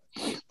experienced that.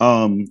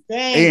 Dang,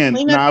 And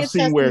clean up now your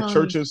testimony.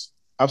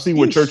 I've seen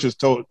where Yeesh. churches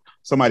told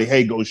somebody,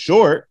 "Hey, go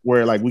short,"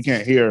 where like we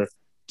can't hear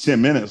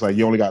 10 minutes, like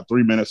you only got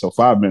 3 minutes or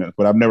 5 minutes.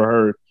 But I've never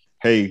heard,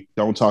 "Hey,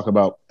 don't talk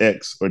about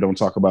X or don't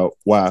talk about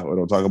Y or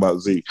don't talk about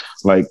Z."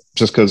 Like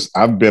just because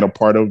I've been a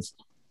part of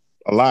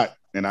a lot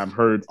and I've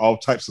heard all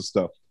types of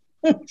stuff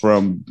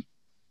from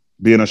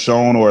being a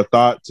shown or a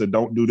thought to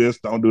don't do this,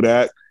 don't do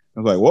that. I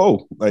was like,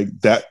 whoa, like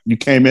that you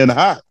came in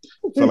hot.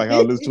 So like I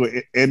would listen to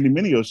an Andy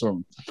Mineo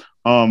song.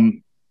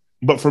 Um,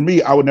 but for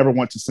me, I would never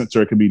want to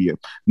censor a comedian.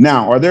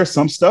 Now, are there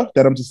some stuff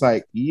that I'm just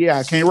like, yeah,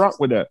 I can't rock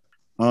with that.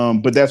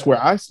 But that's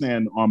where I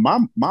stand on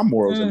my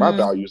morals and my Mhm.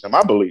 values and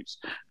my beliefs.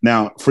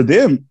 Now, for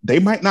them, they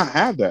might not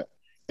have that.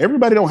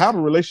 Everybody don't have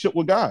a relationship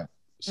with God.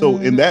 So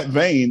in Mhm. that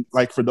vein,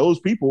 like for those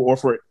people or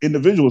for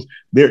individuals,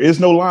 there is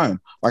no line.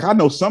 Like I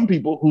know some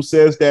people who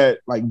says that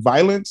like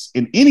violence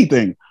in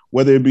anything,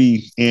 whether it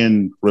be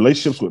in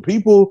relationships with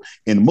people,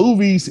 in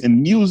movies,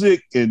 in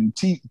music, in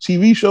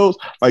TV shows,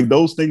 like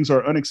those things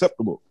are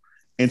unacceptable.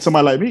 And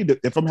somebody like me,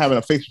 if I'm having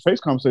a face-to-face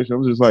conversation,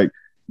 I'm just like,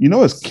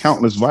 it's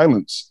countless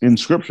violence in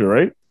scripture,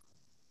 right?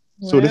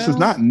 So this is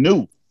Well, not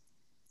new.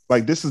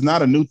 Like this is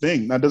not a new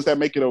thing. Now, does that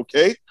make it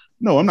okay?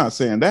 No, I'm not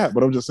saying that,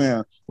 but I'm just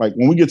saying, like,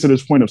 when we get to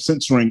this point of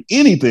censoring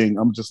anything,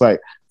 I'm just like,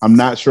 I'm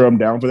not sure I'm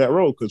down for that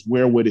road because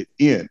where would it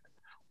end?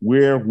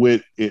 Where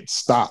would it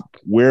stop?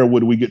 Where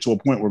would we get to a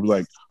point where we're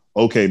like,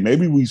 okay,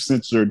 maybe we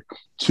censored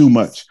too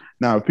much?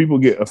 Now, if people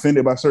get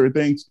offended by certain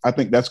things, I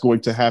think that's going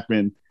to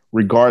happen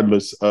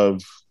regardless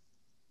of,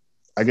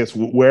 I guess,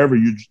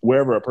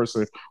 wherever a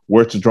person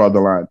were to draw the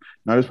line.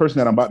 Now, this person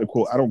that I'm about to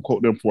quote, I don't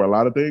quote them for a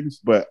lot of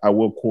things, but I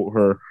will quote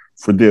her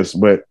for this.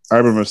 But I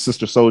remember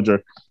Sister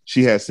Soldier,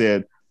 she had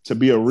said, to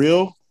be a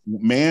real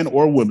man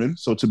or woman,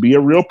 so to be a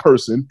real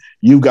person,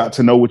 you've got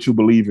to know what you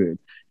believe in.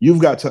 You've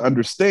got to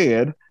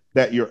understand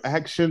that your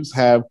actions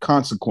have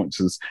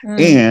consequences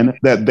and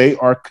that they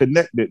are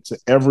connected to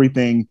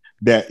everything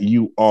that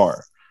you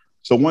are.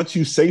 So once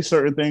you say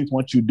certain things,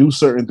 once you do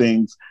certain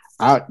things,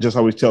 I just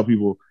always tell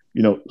people,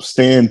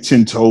 stand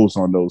 10 toes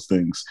on those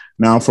things.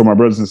 Now, for my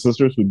brothers and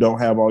sisters who don't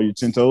have all your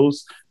 10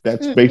 toes,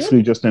 that's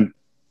basically just an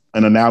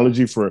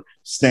analogy for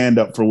stand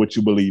up for what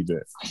you believe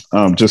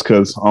in. Just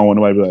because I don't want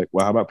nobody to be like,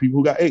 well, how about people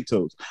who got 8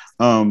 toes?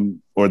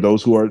 Or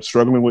those who are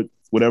struggling with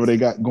whatever they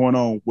got going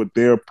on with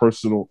their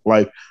personal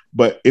life.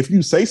 But if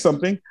you say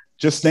something,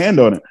 just stand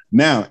on it.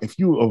 Now, if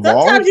you evolve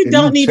sometimes you and you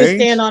don't need to stand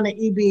change, on it,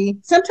 EB.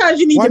 Sometimes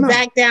you need why to not?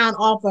 back down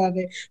off of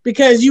it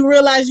because you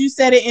realize you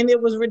said it and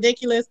it was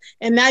ridiculous.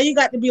 And now you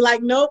got to be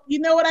like, nope, you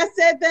know what, I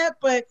said that.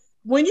 But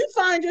when you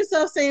find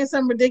yourself saying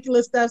some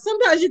ridiculous stuff,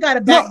 sometimes you got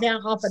to back No,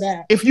 down off of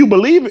that. if you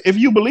believe in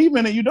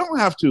it, you don't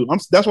have to.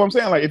 That's what I'm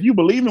saying. Like if you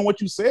believe in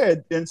what you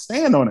said, then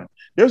stand on it.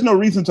 There's no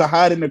reason to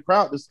hide in the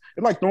crowd. It's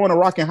like throwing a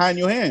rock and hiding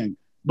your hand.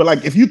 But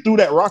like if you threw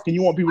that rock and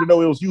you want people to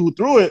know it was you who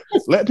threw it,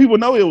 let people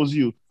know it was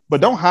you. But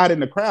don't hide in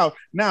the crowd.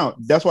 Now,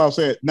 that's why I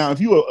said, now, if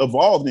you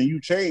evolved and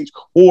you changed,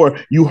 or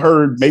you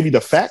heard maybe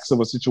the facts of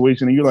a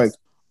situation and you're like,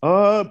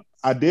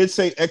 I did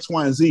say X,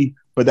 Y, and Z,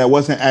 but that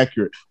wasn't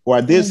accurate. Or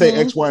I did say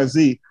X, Y, and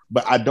Z,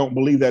 but I don't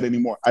believe that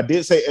anymore. I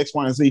did say X,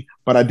 Y, and Z,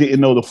 but I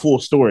didn't know the full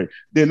story.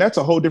 Then that's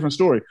a whole different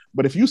story.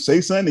 But if you say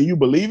something and you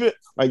believe it,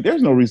 like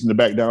there's no reason to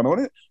back down on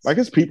it. Like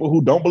it's people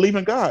who don't believe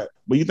in God.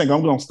 But you think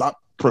I'm going to stop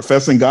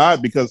professing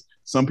God because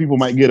some people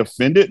might get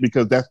offended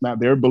because that's not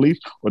their belief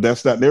or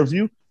that's not their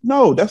view?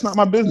 No, that's not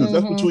my business.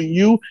 That's between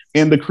you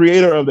and the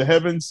creator of the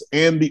heavens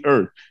and the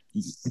earth.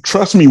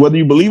 Trust me, whether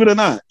you believe it or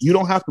not, you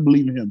don't have to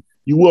believe in him.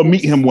 You will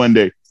meet him one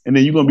day. And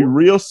then you're going to be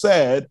real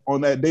sad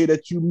on that day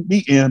that you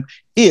meet him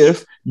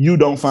if you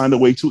don't find a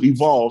way to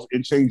evolve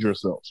and change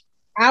yourselves.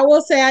 I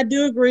will say I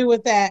do agree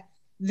with that.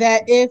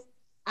 That if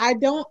I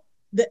don't,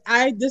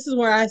 this is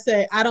where I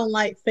say I don't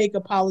like fake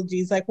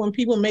apologies. Like when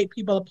people make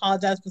people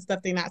apologize for stuff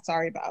they're not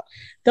sorry about.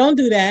 Don't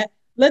do that.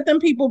 Let them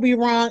people be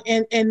wrong,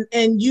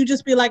 and you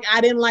just be like, I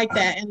didn't like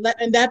that,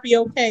 and that be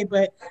okay.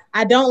 But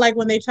I don't like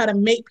when they try to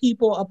make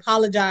people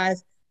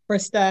apologize for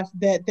stuff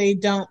that they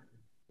don't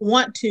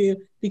want to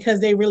because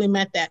they really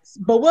meant that.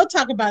 But we'll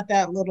talk about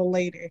that a little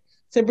later.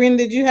 Sabrina,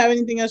 did you have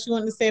anything else you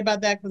wanted to say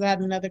about that? Because I had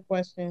another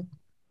question.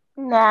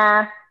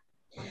 Nah,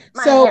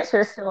 my So,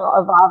 answer is still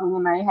evolving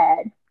in my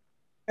head.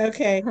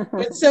 okay.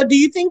 But so do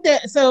you think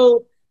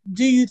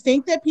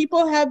that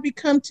people have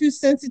become too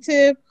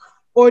sensitive,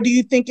 or do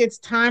you think it's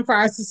time for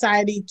our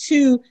society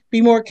to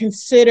be more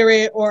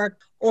considerate or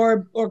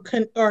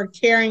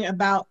caring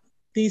about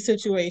these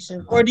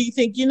situations? Or do you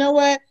think, you know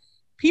what,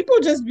 people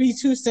just be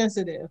too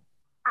sensitive?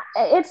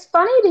 It's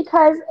funny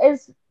because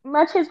as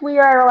much as we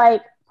are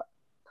like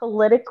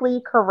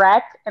politically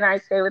correct, and I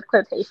say with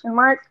quotation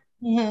marks,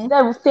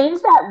 the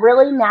things that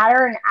really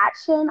matter in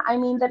action, I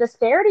mean, the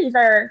disparities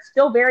are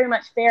still very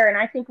much there. And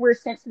I think we're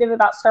sensitive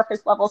about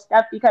surface level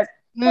stuff because,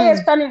 hey,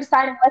 it's funny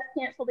deciding, let's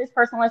cancel this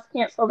person, let's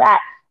cancel that.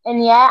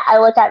 And yet I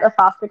look at the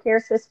foster care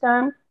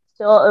system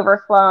still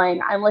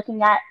overflowing. I'm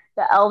looking at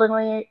the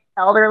elderly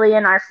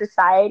in our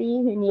society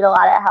who need a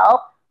lot of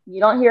help.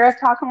 You don't hear us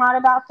talking a lot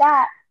about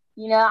that.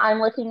 You know, I'm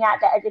looking at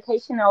the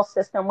educational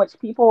system, which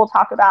people will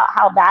talk about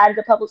how bad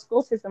the public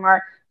school system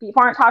are.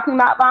 People aren't talking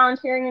about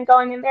volunteering and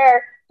going in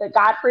there, but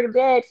God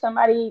forbid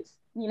somebody,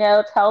 you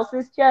know, tells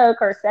this joke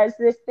or says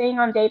this thing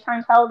on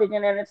daytime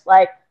television, and it's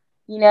like,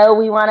 you know,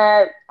 we want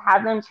to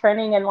have them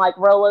trending and like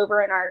roll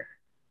over in our,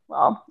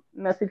 well,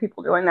 most of the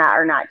people doing that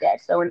are not dead,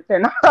 so they're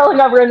not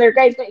rolling over in their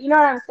graves. But you know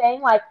what I'm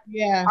saying? Like,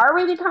 Yeah. are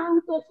we becoming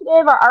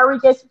sensitive, or are we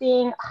just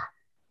being,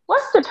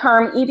 what's the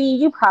term, Evie?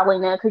 You probably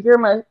know because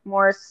you're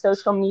more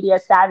social media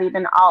savvy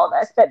than all of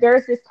us. But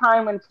there's this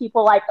time when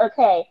people like,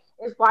 okay,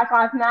 it's Black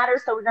Lives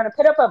Matter, so we're going to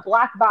put up a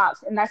black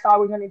box, and that's all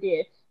we're going to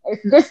do.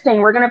 It's this thing,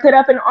 we're going to put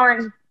up an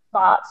orange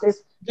box.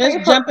 It's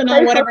just jumping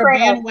on whatever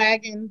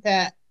bandwagon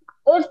that.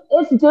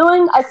 It's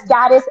doing a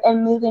status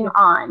and moving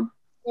on.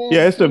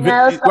 Yeah, it's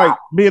like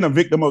being a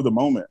victim of the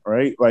moment,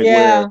 right? Like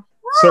where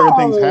certain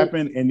things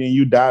happen, and then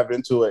you dive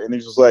into it, and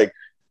it's just like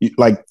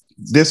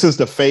this is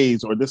the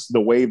phase, or this is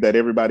the wave that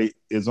everybody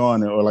is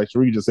on, or like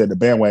Sheree just said, the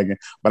bandwagon.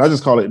 But I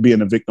just call it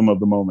being a victim of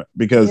the moment,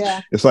 because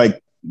it's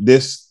like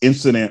this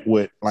incident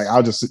with, like,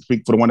 I'll just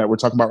speak for the one that we're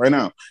talking about right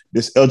now,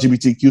 this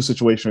LGBTQ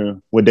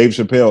situation with Dave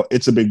Chappelle.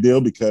 It's a big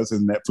deal because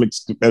his Netflix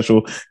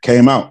special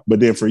came out. But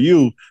then for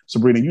you,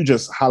 Sabrina, you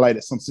just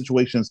highlighted some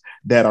situations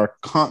that are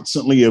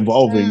constantly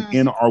evolving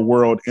in our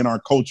world, in our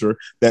culture,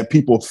 that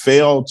people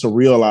fail to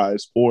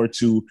realize or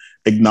to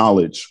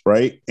acknowledge,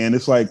 right? And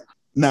it's like,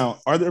 now,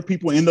 are there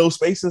people in those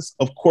spaces?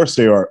 Of course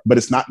there are, but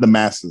it's not the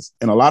masses.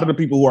 And a lot of the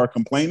people who are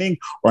complaining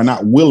are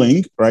not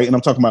willing, right? And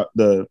I'm talking about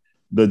the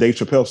Dave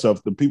Chappelle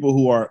stuff. The people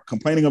who are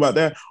complaining about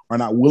that are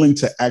not willing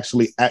to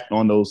actually act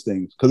on those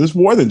things. Because it's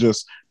more than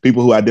just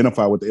people who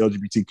identify with the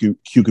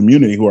LGBTQ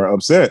community who are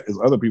upset. It's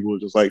other people who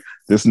are just like,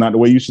 this is not the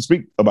way you should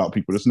speak about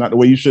people. This is not the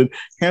way you should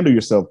handle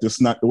yourself. This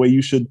is not the way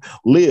you should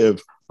live.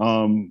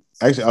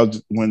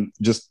 Actually, when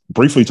just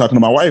briefly talking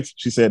to my wife,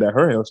 she said that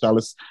her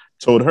hairstylist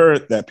told her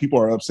that people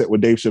are upset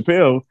with Dave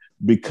Chappelle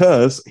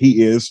because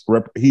he is,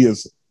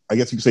 I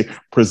guess you could say,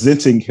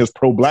 presenting his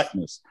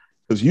pro-blackness.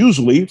 Because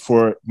usually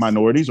for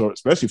minorities, or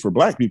especially for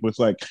Black people, it's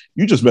like,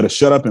 you just better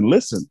shut up and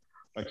listen.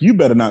 Like, you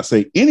better not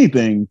say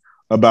anything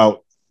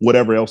about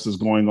whatever else is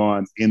going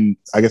on in,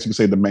 I guess you could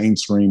say, the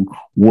mainstream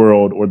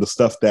world, or the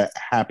stuff that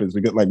happens.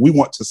 Because, like, we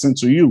want to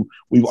censor you.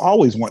 We've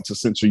always want to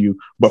censor you.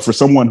 But for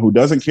someone who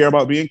doesn't care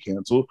about being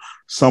canceled,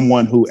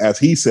 someone who, as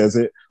he says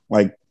it,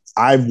 like,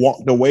 I've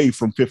walked away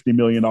from $50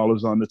 million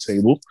on the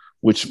table,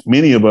 which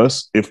many of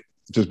us, if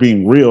just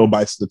being real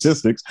by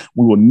statistics,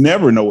 we will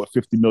never know what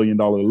 $50 million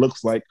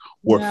looks like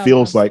or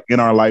feels like in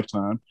our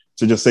lifetime.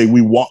 To just say we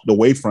walked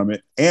away from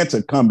it, and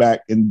to come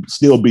back and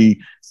still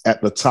be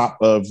at the top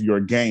of your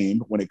game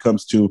when it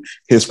comes to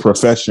his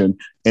profession,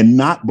 and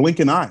not blink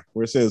an eye,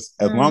 where it says,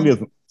 as long as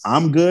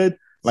I'm good,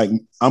 like,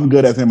 I'm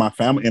good as in my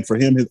family. And for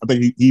him, I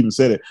think he even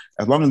said it,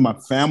 as long as my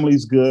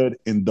family's good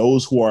and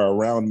those who are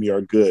around me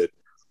are good,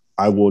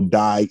 I will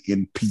die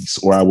in peace,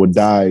 or I will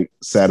die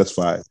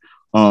satisfied.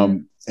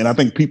 And I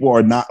think people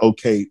are not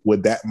okay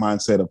with that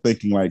mindset of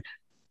thinking like,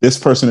 this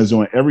person is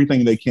doing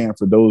everything they can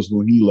for those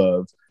who he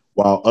loves,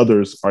 while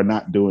others are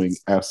not doing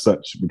as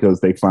such, because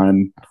they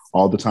find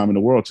all the time in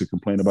the world to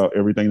complain about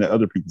everything that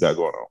other people got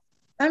going on.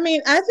 I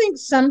mean, I think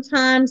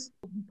sometimes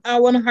I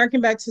want to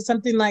harken back to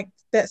something like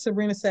that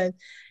Sabrina said.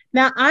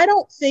 Now, I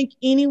don't think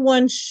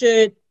anyone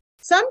should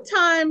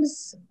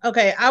sometimes,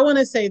 okay, I want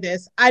to say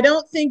this. I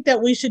don't think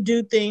that we should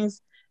do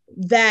things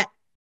that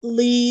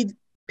lead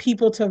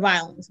people to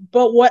violence.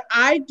 But what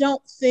I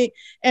don't think,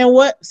 and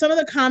what some of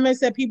the comments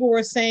that people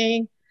were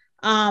saying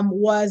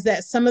was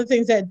that some of the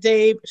things that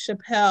Dave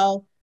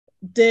Chappelle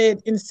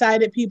did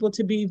incited people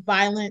to be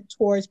violent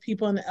towards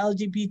people in the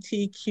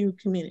LGBTQ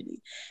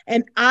community.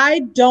 And I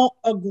don't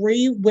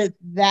agree with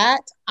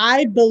that.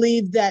 I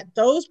believe that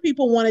those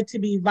people wanted to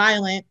be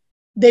violent.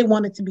 They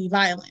wanted to be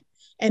violent,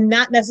 and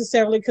not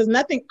necessarily, because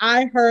nothing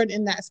I heard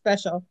in that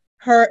special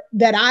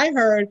that I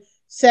heard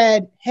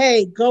said,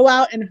 hey, go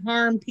out and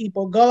harm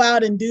people, go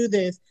out and do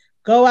this,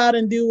 go out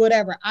and do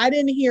whatever. I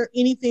didn't hear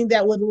anything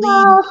that would lead.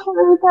 Well,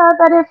 Sharika,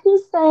 but if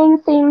he's saying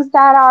things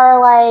that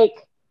are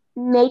like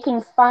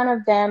making fun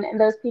of them, and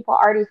those people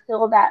already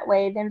feel that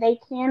way, then they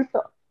can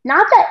feel,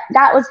 not that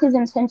that was his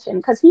intention,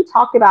 because he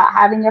talked about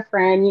having a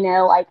friend, you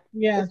know, like,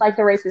 it's like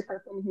the racist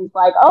person who's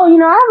like, oh, you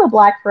know, I have a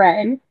Black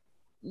friend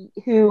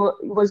who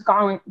was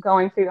going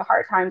through the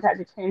hard times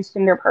as a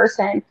transgender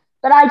person.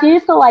 But I do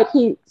feel like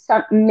he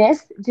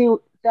missed the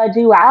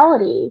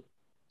duality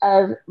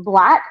of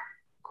Black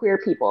queer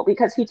people,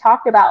 because he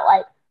talked about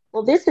like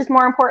well, this is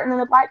more important than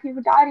the Black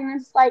people died. And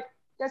it's like,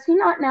 does he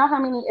not know how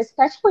many,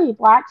 especially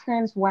Black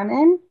trans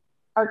women,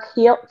 are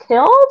killed?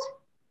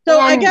 So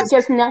I And guess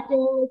just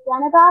nothing is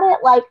done about it.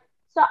 Like,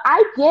 so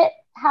I get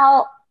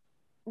how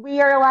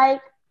we are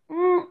like,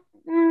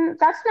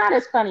 that's not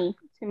as funny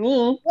to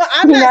me. well,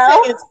 I'm not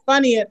saying it's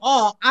funny at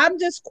all. I'm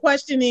just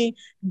questioning.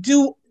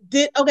 Okay?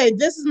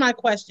 This is my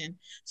question.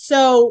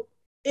 So,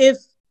 if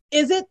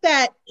is it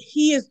that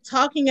he is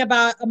talking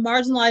about a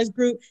marginalized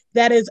group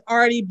that is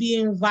already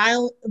being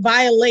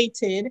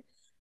violated?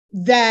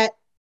 That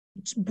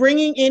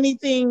bringing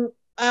anything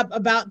up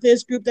about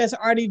this group that's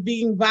already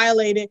being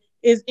violated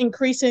is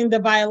increasing the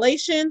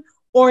violation,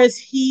 or is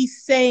he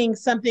saying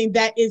something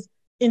that is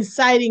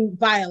inciting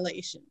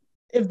violation?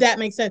 If that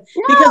makes sense.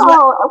 Because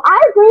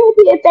I agree with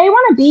you. If they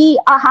want to be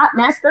a hot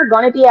mess, they're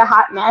going to be a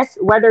hot mess,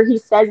 whether he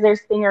says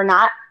this thing or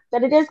not.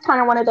 But it is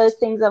kind of one of those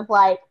things of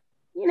like,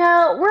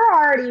 we're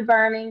already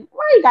burning.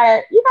 Why you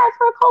guys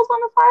throw coals on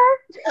the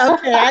fire?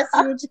 Okay, I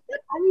see what you.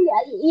 I mean,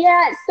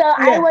 yeah. So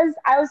yeah.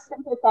 I was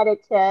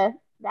sympathetic to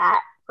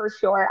that for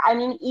sure. I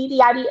mean,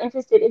 Edie, I'd be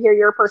interested to hear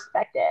your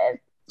perspective.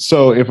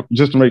 So, if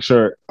just to make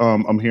sure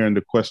I'm hearing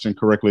the question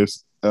correctly,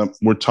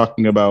 we're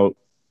talking about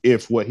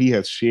if what he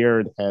has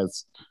shared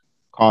has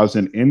caused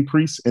an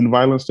increase in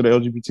violence to the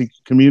LGBT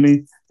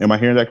community. Am I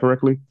hearing that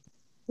correctly?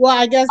 Well,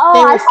 I guess.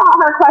 I thought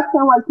her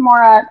question was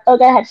more. Go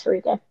ahead,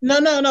 Sharika.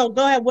 No.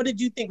 Go ahead. What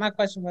did you think my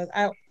question was?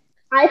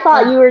 I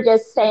thought you were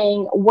just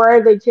saying,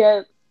 were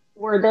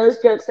those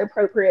jokes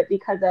appropriate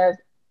because of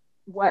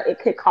what it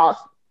could cause,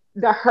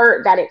 the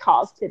hurt that it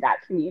caused to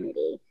that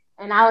community?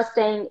 And I was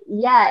saying,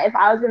 yeah, if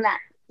I was in that,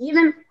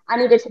 even I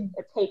needed to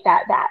take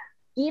that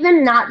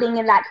even not being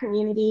in that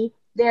community,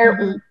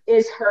 there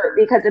is hurt,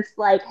 because it's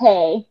like,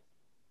 hey,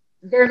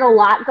 there's a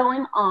lot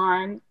going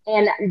on,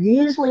 and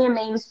usually in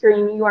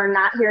mainstream you are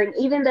not hearing,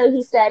 even though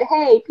he said,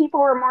 hey, people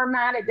were more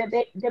mad at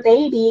the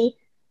baby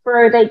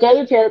for the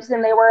gay jokes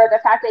than they were the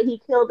fact that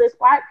he killed this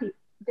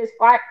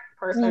black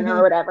person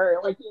or whatever,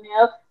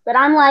 but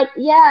I'm like,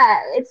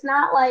 yeah, it's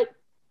not like,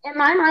 in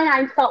my mind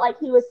I felt like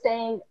he was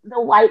saying the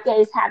white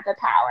gays have the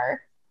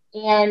power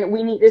and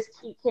we need to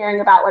keep caring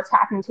about what's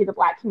happening to the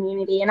black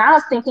community. And I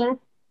was thinking,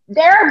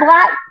 there are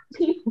black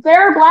people,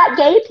 there are black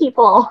gay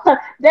people,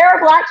 there are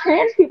black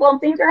trans people, and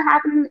things are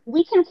happening.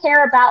 We can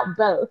care about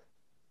both.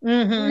 We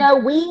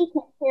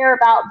can care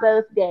about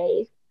both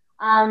gays.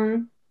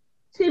 To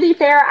be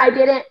fair, I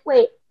didn't.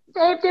 Wait,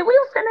 Dave, did we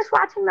finish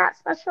watching that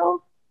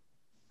special?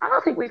 I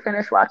don't think we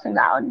finished watching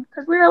that one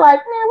because we were like,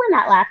 nah, we're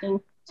not laughing.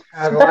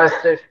 The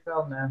last Dave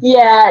Chappelle, man.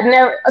 Yeah,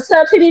 no.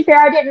 So to be fair,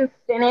 I didn't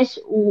finish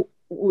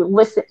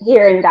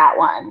hearing that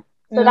one.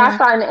 So that's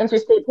why I'm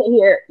interested to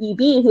hear EB,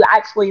 who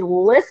actually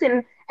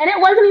listened. And it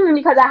wasn't even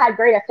because I had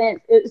great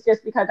offense. It was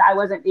just because I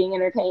wasn't being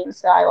entertained.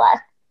 So I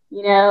left,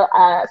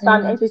 So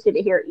I'm interested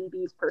to hear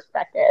EB's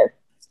perspective.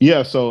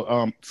 Yeah.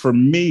 So for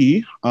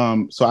me,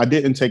 so I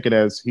didn't take it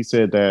as he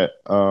said that.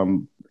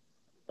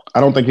 I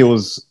don't think it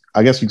was,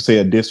 I guess you could say,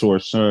 a diss or a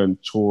shun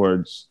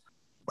towards,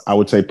 I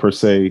would say, per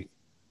se.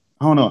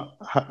 I don't know.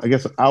 I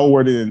guess I'll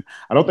word it in.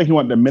 I don't think he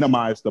wanted to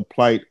minimize the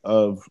plight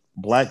of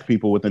Black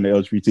people within the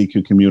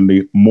LGBTQ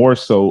community, more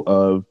so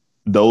of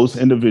those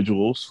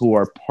individuals who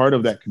are part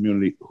of that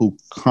community who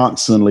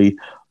constantly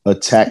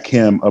attack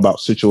him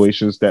about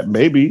situations that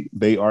maybe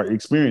they are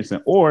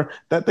experiencing or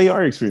that they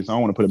are experiencing. I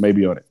don't want to put a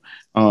maybe on it.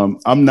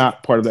 I'm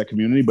not part of that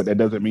community, but that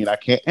doesn't mean I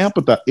can't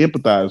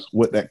empathize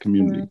with that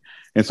community.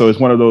 And so it's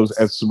one of those,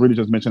 as Sabrina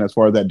just mentioned, as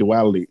far as that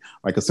duality,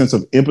 like a sense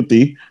of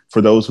empathy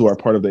for those who are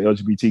part of the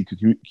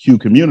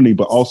LGBTQ community,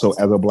 but also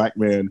as a Black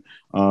man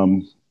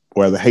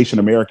or as a Haitian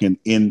American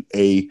in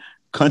a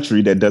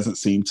country that doesn't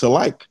seem to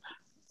like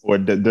or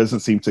that doesn't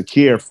seem to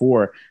care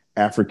for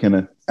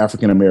African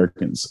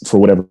Americans for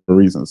whatever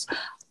reasons.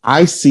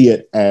 I see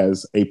it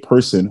as a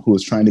person who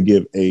is trying to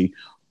give a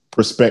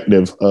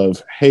perspective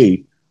of,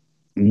 hey,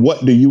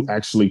 what do you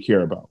actually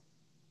care about?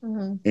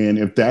 And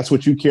if that's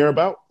what you care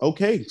about,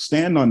 okay,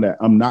 stand on that.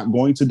 I'm not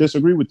going to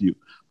disagree with you,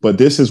 but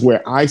this is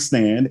where I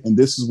stand. And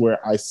this is where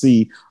I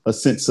see a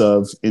sense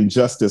of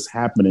injustice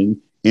happening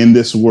in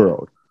this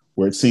world,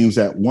 where it seems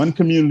that one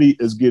community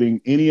is getting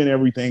any and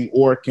everything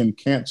or can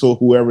cancel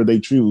whoever they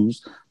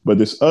choose. But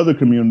this other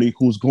community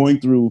who's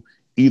going through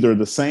either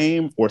the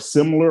same or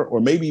similar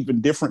or maybe even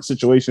different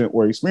situation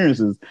or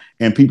experiences,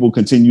 and people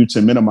continue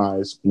to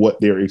minimize what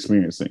they're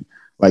experiencing.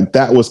 Like,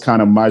 that was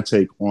kind of my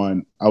take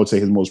on, I would say,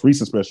 his most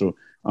recent special,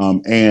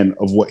 and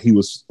of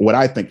what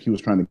I think he was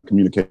trying to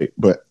communicate.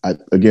 But I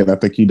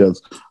think he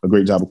does a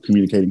great job of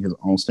communicating his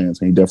own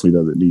stance, and he definitely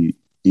doesn't need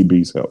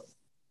EB's help.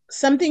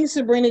 Something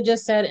Sabrina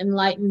just said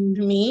enlightened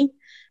me.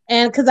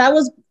 And because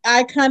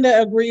I kind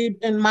of agreed,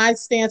 and my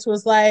stance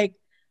was like,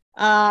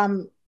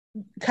 kind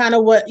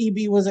of what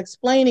EB was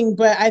explaining.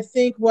 But I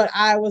think what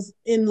I was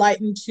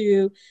enlightened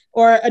to,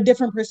 or a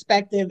different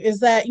perspective, is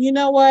that, you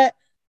know what?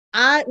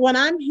 When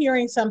I'm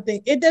hearing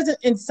something, it doesn't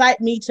incite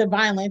me to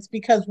violence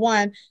because,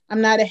 one, I'm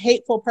not a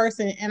hateful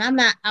person and I'm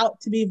not out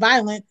to be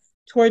violent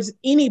towards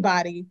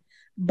anybody.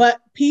 But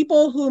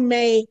people who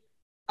may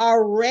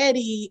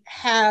already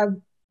have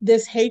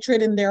this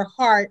hatred in their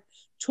heart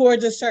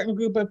towards a certain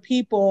group of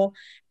people.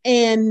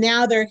 And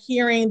now they're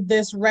hearing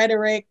this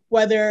rhetoric,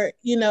 whether,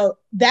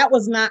 that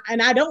was not,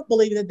 and I don't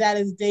believe that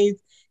is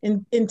Dave's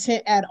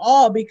intent at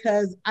all,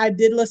 because I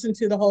did listen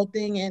to the whole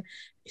thing and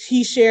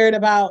he shared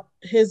about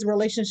his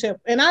relationship.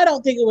 And I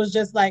don't think it was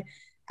just like,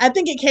 I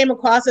think it came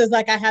across as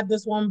like, I have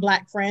this one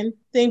Black friend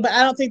thing, but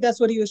I don't think that's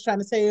what he was trying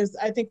to say.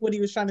 I think what he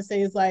was trying to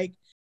say is like,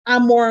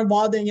 I'm more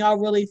involved than y'all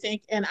really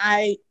think. And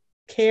I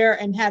care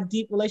and have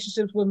deep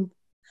relationships with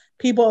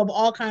people of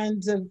all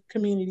kinds of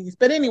communities.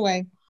 But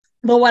anyway,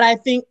 but what I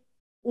think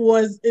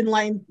was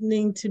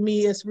enlightening to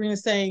me, as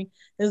Serena's saying,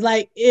 is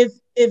like, if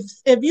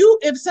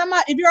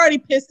you're already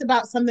pissed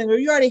about something, or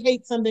you already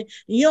hate something,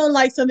 and you don't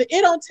like something,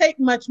 it don't take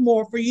much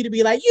more for you to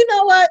be like, you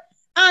know what,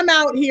 I'm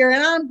out here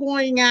and I'm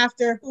going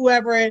after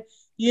whoever,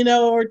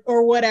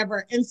 or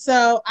whatever. And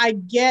so I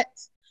get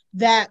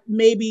that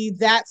maybe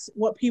that's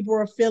what people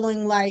are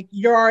feeling like.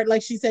 You're,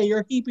 like she said,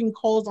 you're heaping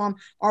coals on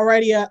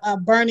already a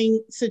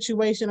burning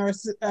situation, or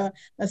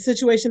a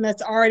situation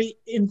that's already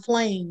in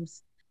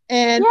flames.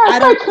 And yeah,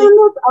 it's like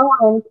Candace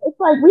Owens. It's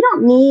like, we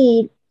don't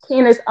need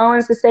Candace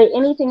Owens to say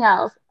anything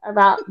else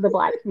about the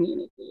Black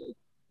community.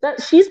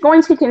 But she's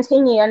going to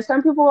continue. And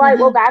some people are like,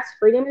 well, that's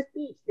freedom of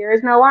speech. There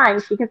is no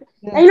line. She can.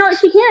 And you know what?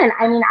 She can.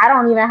 I mean, I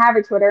don't even have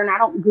a Twitter and I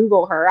don't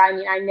Google her. I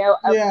mean, I know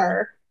of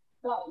her.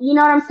 But you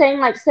know what I'm saying?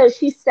 Like, so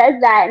she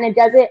says that, and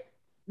does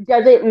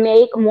it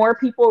make more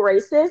people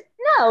racist?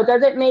 No.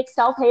 Does it make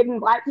self-hating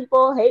Black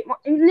people hate more?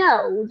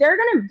 No. They're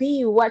going to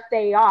be what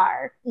they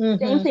are.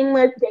 Same thing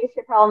with Dave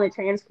Chappelle and the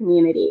trans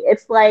community.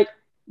 It's like,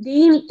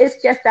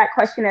 it's just that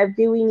question of,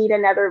 do we need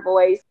another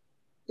voice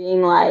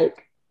being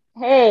like,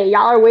 hey,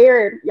 y'all are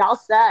weird, y'all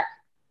suck?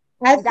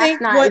 That's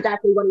not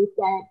exactly what he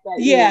said, but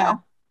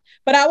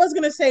But I was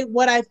going to say,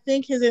 what I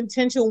think his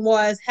intention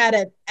was had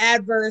an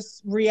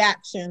adverse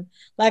reaction.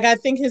 Like, I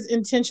think his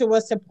intention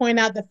was to point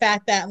out the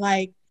fact that,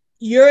 like,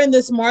 you're in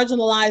this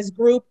marginalized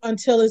group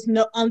until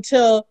you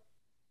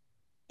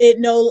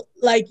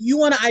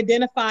want to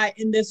identify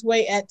in this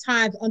way at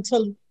times,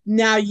 until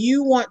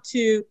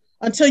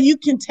you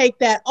can take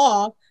that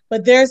off.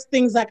 But there's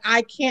things like,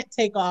 I can't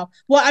take off.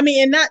 Well, I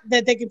mean, and not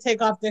that they can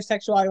take off their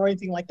sexuality or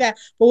anything like that.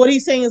 But what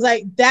he's saying is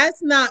like,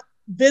 that's not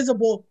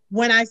visible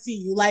when I see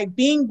you. Like,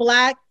 being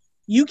Black,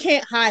 you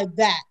can't hide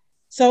that.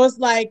 So it's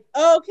like,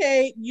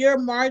 okay, you're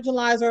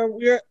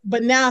marginalized,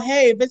 but now,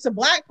 hey, if it's a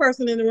Black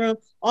person in the room,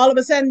 all of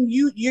a sudden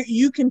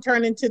you can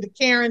turn into the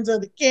Karens or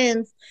the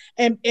Kens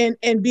and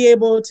be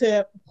able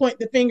to point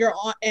the finger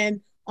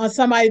on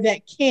somebody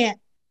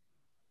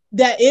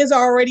that is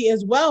already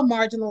as well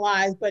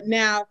marginalized, but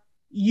now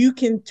you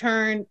can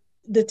turn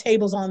the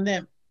tables on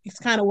them. It's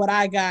kind of what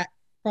I got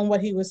from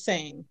what he was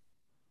saying.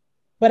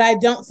 But I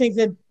don't think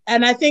that,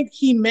 and I think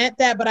he meant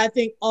that, but I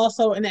think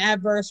also an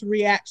adverse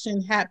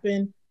reaction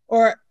happened,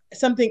 or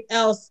something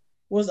else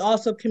was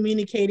also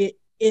communicated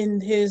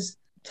in his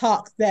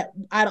talks that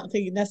I don't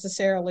think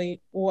necessarily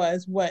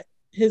was what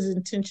his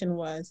intention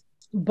was.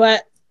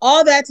 But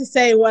all that to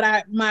say, what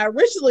I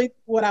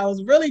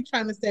was really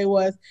trying to say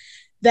was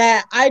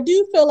that I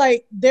do feel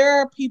like there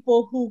are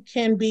people who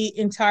can be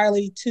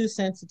entirely too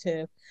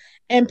sensitive,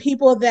 and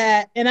people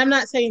that, and I'm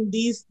not saying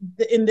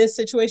in this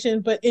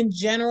situation, but in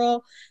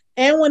general,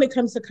 and when it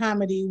comes to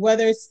comedy,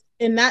 whether it's,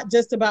 and not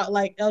just about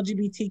like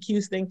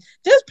LGBTQ thing,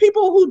 just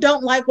people who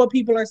don't like what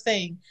people are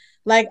saying.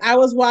 Like, I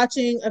was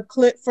watching a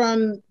clip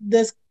from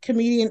this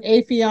comedian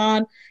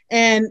Afion,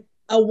 and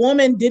a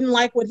woman didn't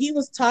like what he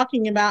was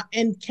talking about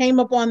and came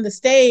up on the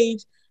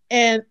stage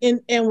and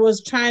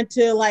was trying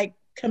to like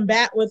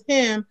combat with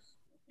him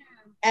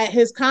at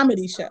his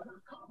comedy show.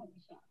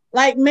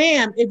 Like,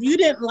 ma'am, if you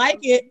didn't like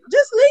it,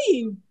 just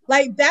leave.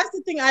 Like, that's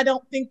the thing. I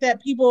don't think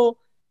that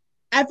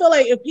I feel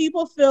like if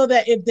people feel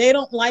that if they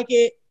don't like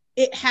it,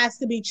 it has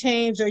to be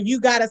changed, or you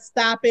got to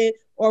stop it,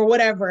 or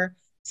whatever.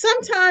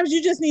 Sometimes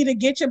you just need to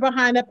get your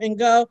behind up and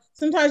go.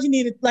 Sometimes you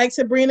need to, like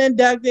Sabrina and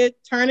Doug did,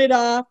 turn it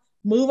off,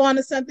 move on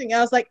to something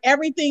else. Like,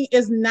 everything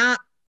is not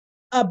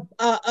a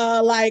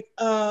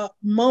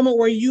moment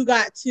where you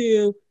got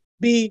to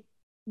be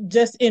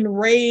just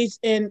enraged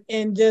and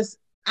just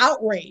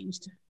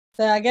outraged.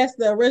 So I guess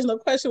the original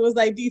question was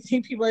like, do you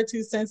think people are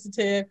too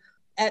sensitive?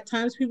 At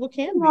times people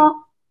can be.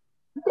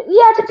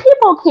 Yeah,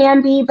 people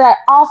can be, but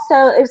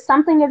also if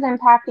something is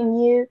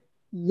impacting you,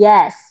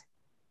 yes.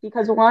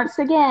 Because once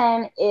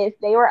again, if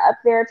they were up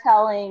there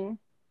telling,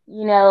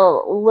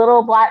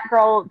 little Black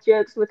girl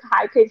jokes with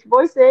high-pitched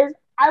voices,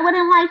 I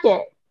wouldn't like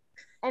it.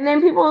 And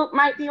then people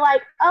might be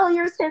like, oh,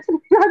 you're sensitive.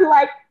 I'd be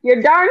like,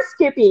 you're darn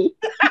Skippy.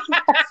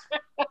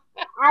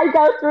 I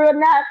go through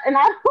enough and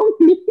I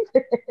don't need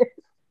this.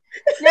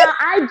 Now,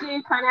 I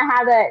do kind of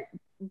have a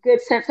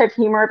good sense of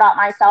humor about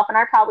myself, and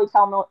I probably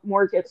tell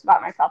more jokes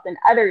about myself than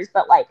others,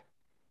 but like,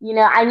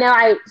 I know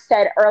I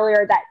said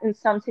earlier that in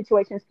some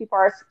situations people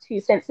are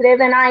too sensitive,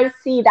 and I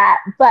see that,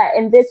 but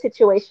in this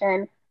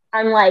situation,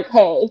 I'm like,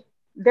 hey,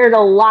 there's a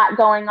lot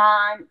going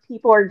on.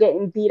 People are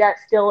getting beat up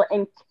still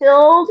and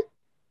killed,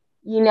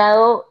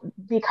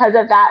 because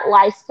of that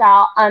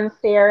lifestyle,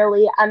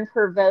 unfairly,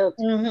 unprovoked.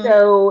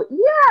 So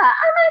yeah,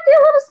 I might be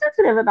a little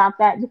sensitive about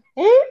that.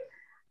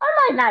 I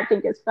might not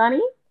think it's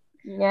funny,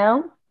 you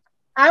know.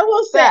 I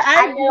will say But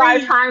I I know our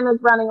agree. time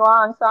is running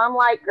long, so I'm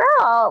like,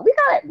 girl,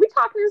 we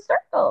talking in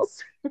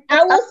circles.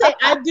 I will say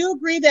I do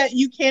agree that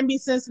you can be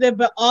sensitive,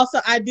 but also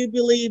I do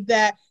believe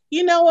that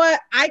you know what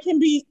I can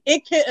be.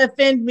 It can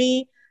offend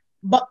me,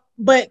 but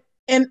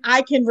and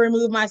I can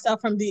remove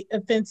myself from the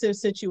offensive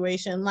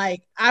situation.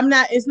 Like I'm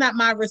not. It's not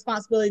my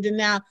responsibility to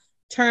now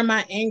turn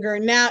my anger.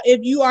 Now,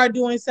 if you are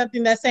doing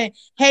something that's saying,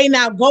 "Hey,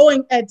 now go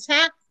and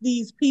attack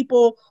these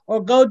people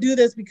or go do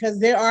this," because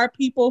there are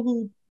people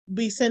who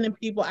be sending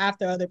people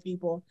after other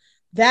people.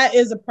 That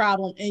is a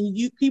problem, and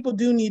you people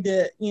do need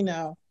to,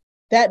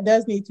 that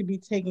does need to be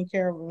taken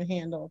care of and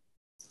handled.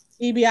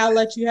 EB, I'll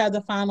let you have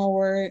the final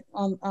word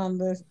on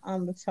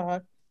the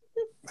talk.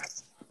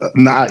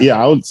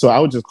 Yeah. I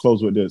would just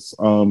close with this.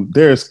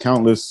 There's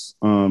countless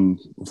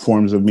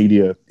forms of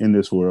media in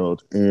this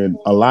world, and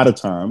a lot of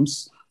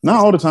times, not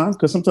all the time,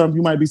 because sometimes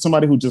you might be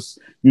somebody who just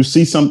you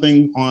see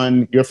something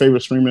on your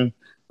favorite streaming,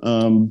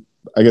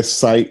 I guess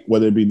site,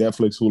 whether it be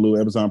Netflix, Hulu,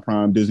 Amazon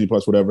Prime, Disney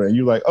Plus, whatever, and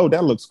you're like, oh,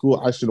 that looks cool.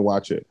 I should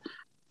watch it.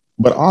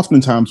 But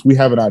oftentimes we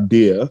have an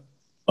idea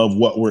of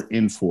what we're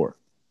in for.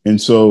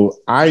 And so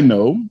I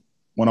know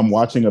when I'm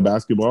watching a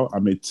basketball,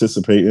 I'm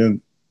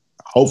anticipating,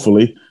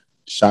 hopefully,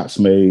 shots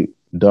made,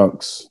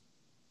 dunks,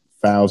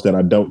 fouls that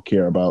I don't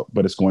care about,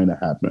 but it's going to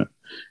happen.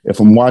 If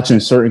I'm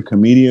watching certain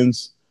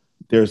comedians,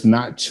 there's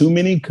not too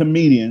many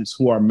comedians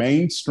who are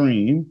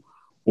mainstream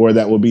or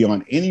that will be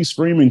on any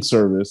streaming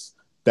service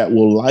that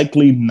will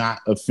likely not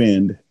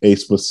offend a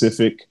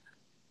specific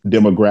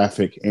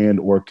demographic and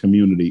or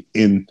community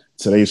in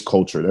today's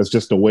culture. That's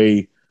just the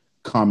way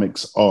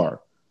comics are.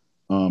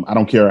 I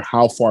don't care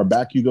how far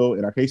back you go,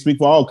 and I can't speak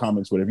for all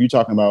comics, but if you're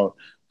talking about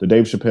the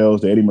Dave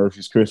Chappelle's, the Eddie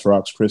Murphys, Chris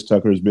Rock's, Chris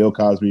Tucker's, Bill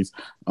Cosby's,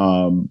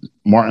 Martin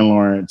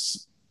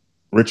Lawrence,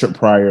 Richard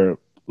Pryor,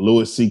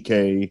 Louis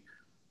C.K.,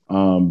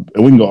 and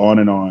we can go on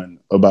and on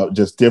about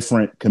just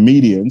different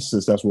comedians,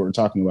 since that's what we're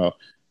talking about.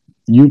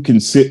 You can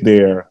sit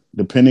there,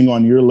 depending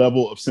on your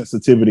level of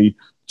sensitivity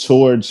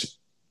towards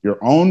your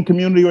own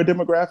community or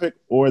demographic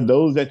or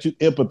those that you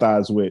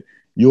empathize with,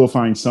 you will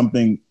find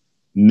something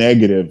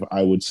negative,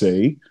 I would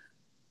say,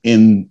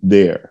 in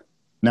there.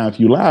 Now, if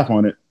you laugh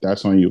on it,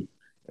 that's on you.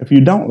 If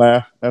you don't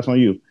laugh, that's on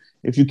you.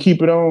 If you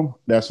keep it on,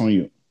 that's on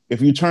you.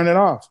 If you turn it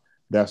off,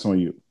 that's on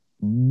you.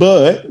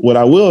 But what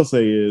I will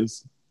say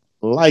is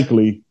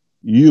likely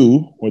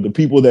you or the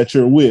people that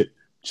you're with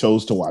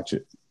chose to watch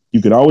it.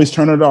 You can always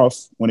turn it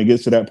off when it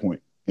gets to that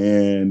point.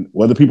 And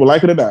whether people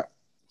like it or not,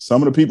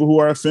 some of the people who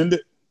are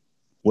offended,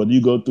 whether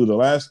you go through the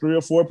last 3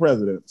 or 4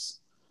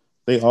 presidents,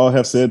 they all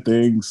have said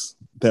things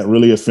that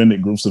really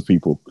offended groups of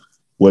people.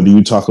 Whether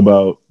you talk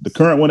about the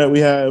current one that we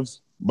have,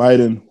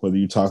 Biden, whether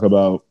you talk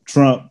about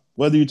Trump,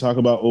 whether you talk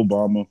about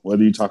Obama,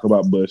 whether you talk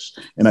about Bush,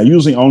 and I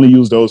usually only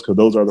use those because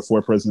those are the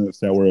 4 presidents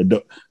that were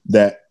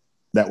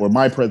that were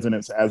my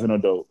presidents as an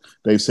adult.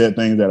 They've said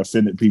things that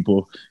offended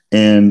people,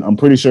 and I'm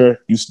pretty sure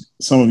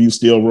some of you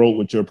still wrote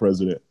with your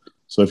president.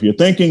 So if you're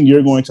thinking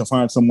you're going to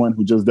find someone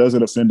who just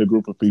doesn't offend a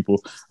group of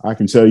people, I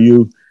can tell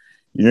you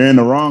you're in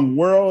the wrong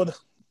world,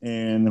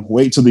 and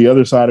wait till the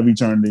other side of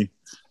eternity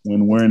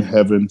when we're in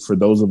heaven for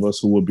those of us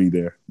who will be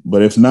there.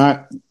 But if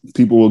not,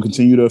 people will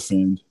continue to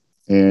offend,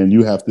 and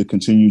you have to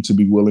continue to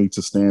be willing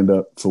to stand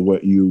up for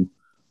what you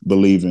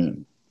believe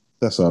in.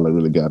 That's all I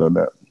really got on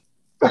that.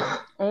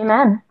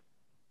 Amen.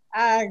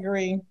 I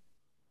agree.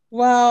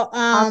 Well,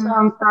 Also,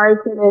 I'm sorry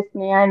to this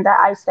man that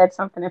I said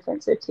something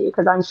offensive to,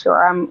 because I'm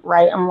sure I'm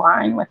right in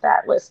line with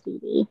that list,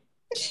 DD.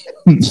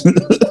 I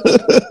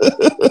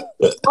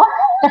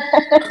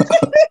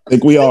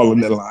think we all in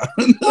that line.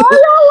 Why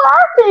y'all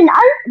laughing?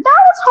 That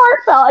was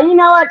heartfelt. And you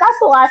know what? That's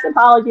the last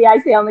apology I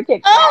see on the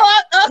kickback.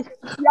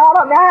 Y'all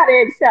don't know how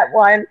to accept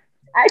one.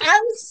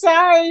 I'm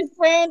sorry,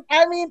 friend.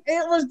 I mean,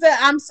 it was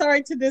I'm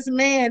sorry to this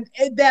man.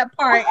 That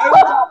part. It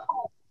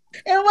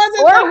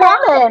wasn't. Or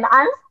woman.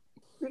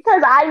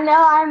 Because I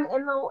know I'm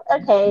in the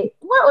okay.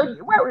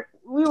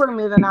 We were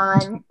moving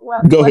on.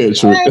 Go ahead,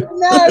 Sheree.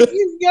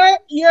 No,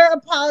 your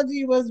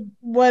apology was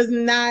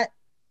not.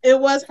 It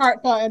was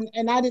heartfelt,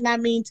 and I did not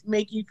mean to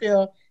make you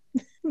feel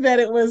that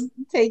it was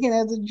taken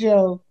as a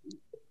joke.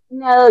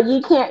 No,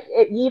 you can't.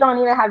 You don't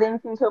even have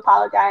anything to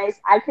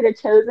apologize. I could have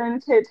chosen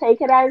to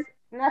take it as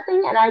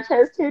nothing, and I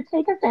chose to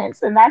take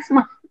offense, and that's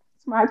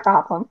my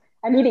problem.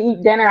 I need to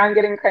eat dinner. I'm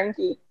getting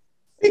cranky.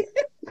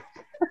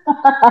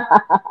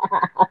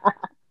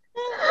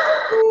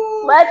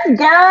 Let's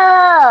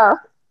go.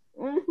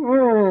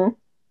 Mm-hmm.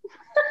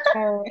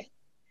 All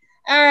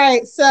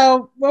right.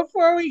 So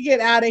before we get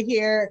out of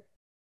here,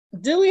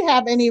 do we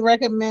have any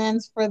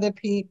recommends for the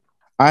people?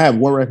 I have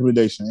one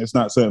recommendation. It's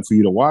not something for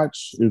you to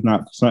watch. It's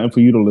not something for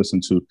you to listen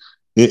to.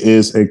 It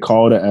is a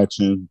call to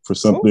action for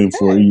something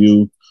for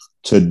you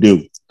to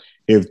do.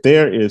 If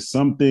there is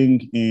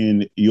something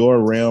in your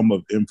realm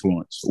of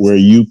influence where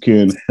you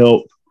can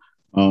help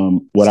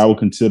what I would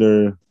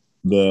consider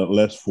the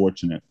less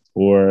fortunate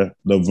or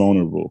the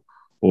vulnerable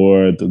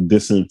or the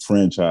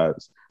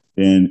disenfranchised,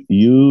 then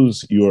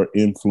use your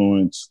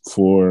influence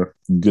for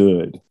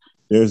good.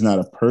 There's not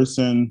a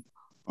person,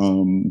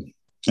 and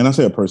I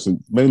say a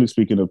person, mainly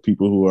speaking of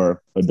people who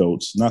are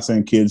adults, not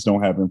saying kids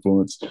don't have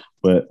influence,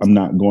 but I'm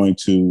not going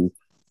to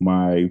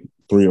my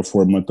 3 or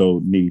 4 month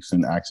old niece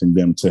and asking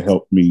them to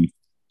help me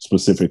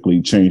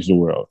specifically change the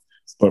world.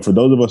 But for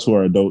those of us who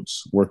are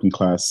adults, working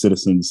class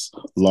citizens,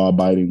 law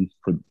abiding,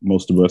 for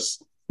most of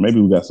us, maybe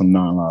we got some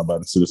non-law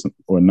abiding citizens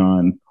or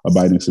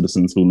non-abiding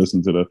citizens who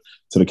listen to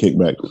the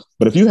kickback.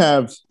 But if you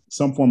have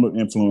some form of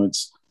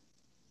influence,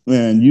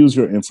 then use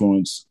your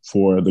influence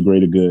for the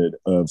greater good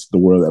of the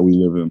world that we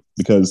live in.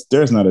 Because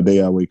there's not a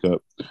day I wake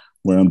up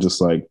where I'm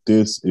just like,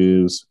 this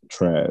is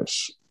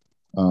trash.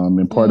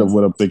 And part of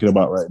what I'm thinking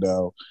about right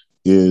now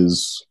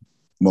is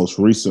most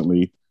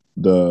recently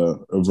the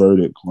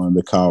verdict on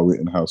the Kyle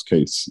Rittenhouse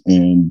case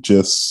and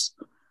just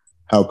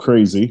how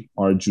crazy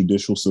our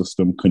judicial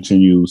system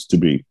continues to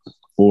be.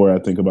 Or I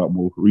think about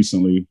more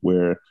recently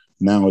where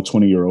now a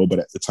 20-year-old, but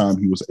at the time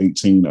he was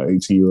 18, an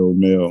 18-year-old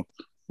male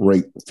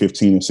raped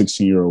 15 and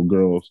 16-year-old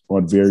girls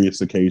on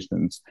various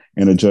occasions.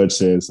 And a judge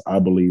says, I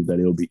believe that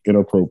it'll be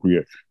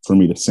inappropriate for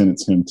me to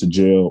sentence him to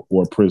jail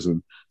or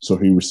prison. So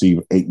he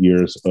received 8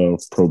 years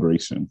of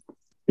probation.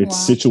 It's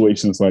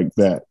situations like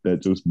that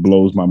that just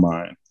blows my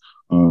mind.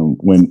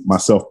 When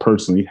myself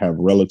personally have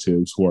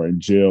relatives who are in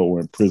jail or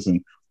in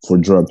prison for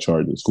drug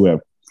charges, who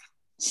have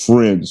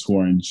friends who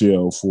are in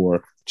jail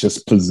for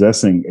just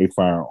possessing a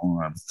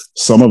firearm.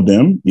 Some of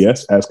them,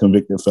 yes, as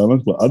convicted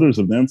felons, but others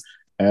of them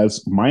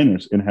as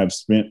minors and have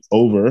spent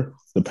over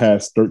the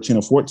past 13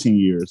 or 14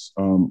 years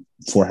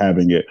for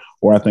having it.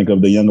 Or I think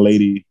of the young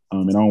lady,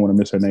 and I don't want to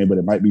miss her name, but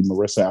it might be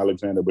Marissa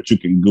Alexander, but you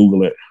can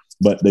Google it.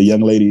 But the young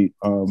lady,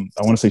 I want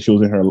to say she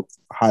was in her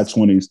high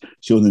 20s.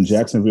 She was in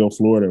Jacksonville,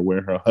 Florida,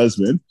 where her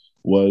husband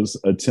was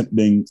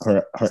attempting,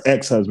 her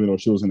ex-husband, or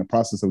she was in the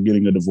process of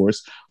getting a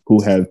divorce,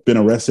 who had been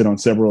arrested on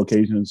several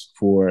occasions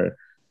for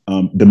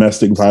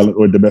domestic violence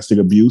or domestic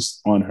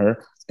abuse on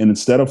her. And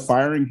instead of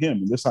firing him,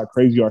 and this is how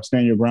crazy our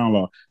stand your ground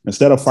law,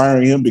 instead of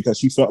firing him because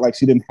she felt like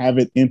she didn't have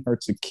it in her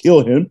to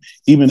kill him,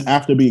 even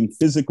after being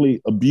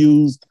physically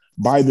abused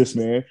by this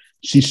man,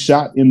 she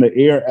shot in the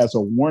air as a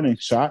warning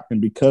shot.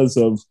 And because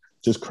of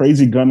just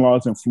crazy gun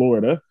laws in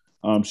Florida,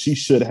 she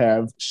should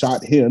have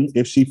shot him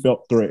if she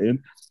felt threatened.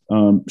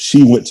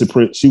 She went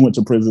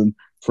to prison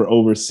for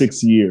over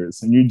 6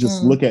 years. And you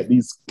just look at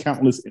these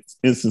countless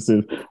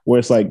instances where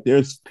it's like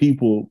there's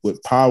people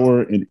with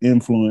power and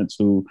influence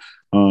who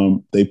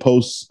they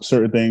post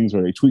certain things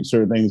or they tweet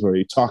certain things or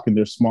they talk in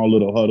their small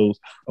little huddles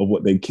of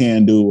what they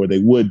can do or they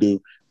would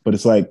do. But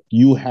it's like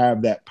you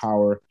have that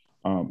power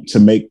to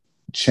make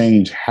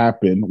change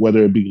happen,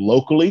 whether it be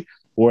locally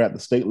or at the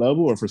state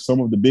level, or for some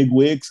of the big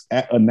wigs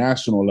at a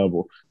national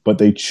level, but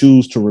they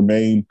choose to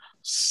remain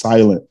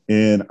silent.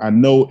 And I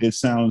know it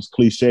sounds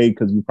cliche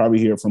because you probably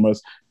hear it from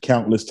us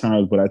countless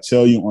times, but I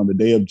tell you, on the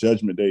day of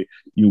Judgment Day,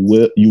 you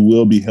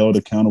will be held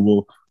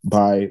accountable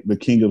by the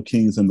King of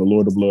Kings and the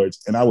Lord of Lords.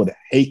 And I would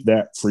hate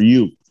that for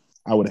you.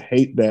 I would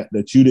hate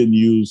that you didn't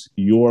use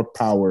your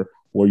power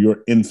or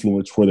your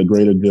influence for the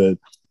greater good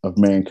of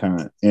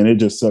mankind. And it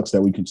just sucks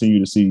that we continue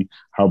to see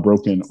how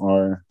broken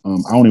our, I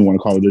don't even want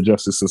to call it the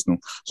justice system.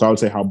 So I would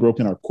say how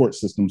broken our court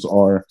systems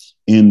are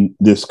in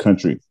this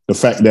country. The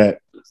fact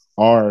that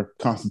our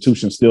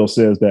Constitution still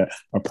says that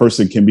a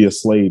person can be a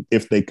slave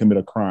if they commit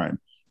a crime.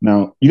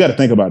 Now, you got to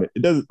think about it.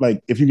 It doesn't,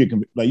 like, if you get,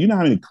 like, you know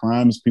how many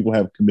crimes people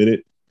have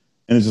committed?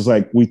 And it's just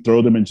like we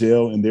throw them in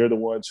jail and they're the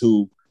ones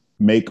who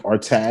make our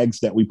tags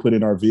that we put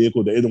in our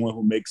vehicle. They're the one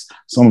who makes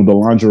some of the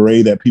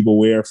lingerie that people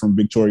wear from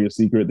Victoria's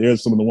Secret. They're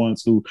some of the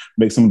ones who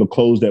make some of the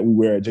clothes that we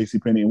wear at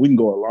JCPenney. And we can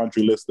go a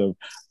laundry list of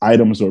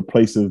items or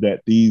places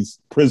that these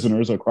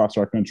prisoners across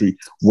our country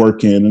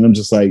work in. And I'm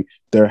just like,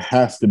 there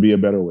has to be a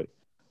better way.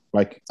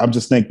 Like, I'm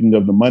just thinking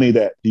of the money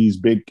that these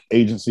big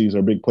agencies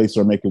or big places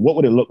are making. What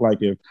would it look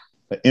like if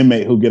an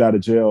inmate who get out of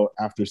jail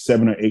after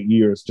 7 or 8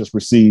 years just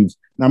receives,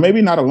 now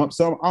maybe not a lump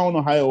sum, I don't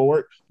know how it will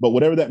work, but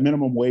whatever that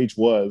minimum wage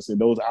was in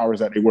those hours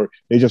that they work,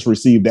 they just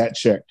received that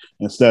check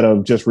instead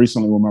of just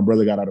recently when my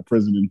brother got out of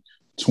prison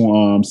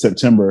in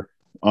September,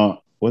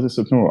 was it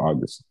September or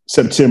August?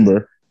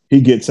 September, he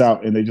gets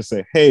out and they just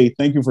say, hey,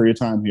 thank you for your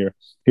time here.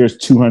 Here's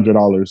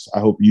 $200. I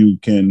hope you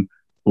can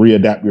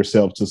readapt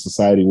yourself to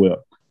society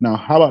well. Now,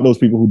 how about those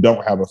people who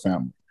don't have a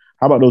family?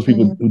 How about those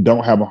people who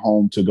don't have a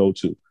home to go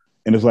to?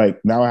 And it's like,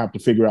 now I have to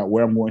figure out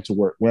where I'm going to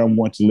work, where I'm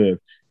going to live.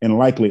 And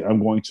likely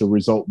I'm going to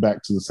result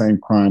back to the same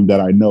crime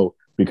that I know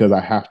because I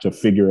have to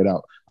figure it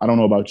out. I don't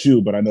know about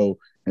you, but I know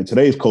in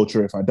today's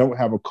culture, if I don't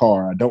have a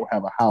car, I don't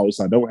have a house,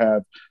 I don't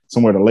have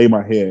somewhere to lay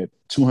my head,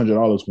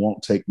 $200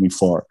 won't take me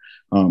far.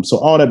 So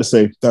all that to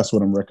say, that's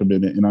what I'm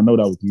recommending. And I know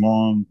that was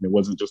long. It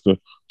wasn't just a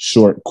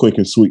short, quick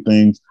and sweet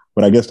things,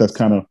 but I guess that's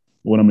kind of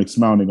what I'm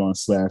expounding on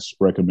 /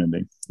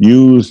 recommending.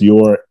 Use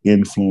your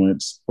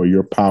influence or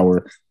your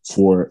power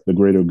for the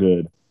greater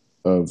good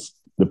of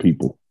the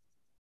people.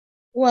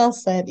 Well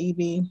said,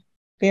 EB.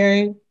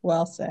 Very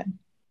well said.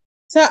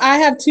 So I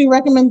have 2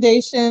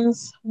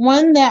 recommendations.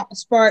 One that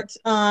sparked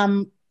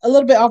a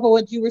little bit off of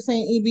what you were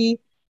saying, EB.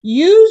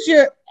 use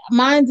your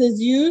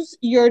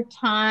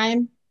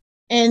time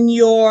and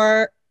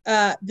your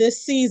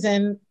this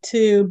season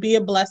to be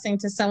a blessing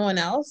to someone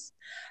else.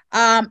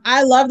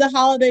 I love the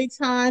holiday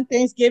time,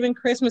 Thanksgiving,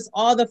 Christmas,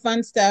 all the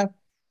fun stuff.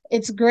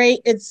 It's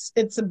great.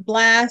 It's a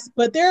blast,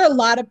 but there are a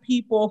lot of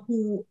people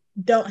who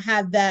don't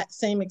have that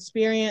same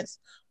experience,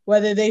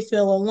 whether they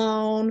feel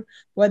alone,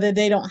 whether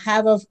they don't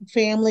have a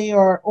family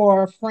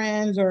or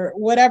friends or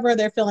whatever,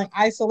 they're feeling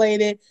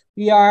isolated.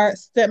 We are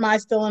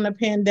still in a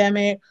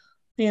pandemic.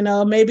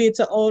 Maybe it's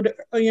an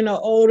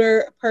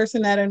older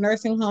person at a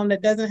nursing home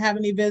that doesn't have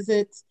any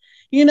visits.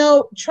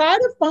 Try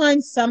to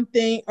find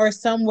something or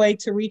some way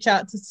to reach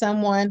out to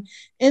someone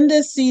in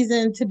this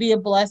season to be a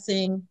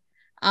blessing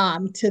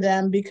to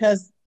them,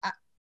 because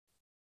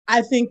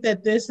I think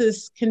that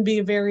can be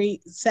a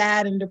very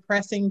sad and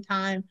depressing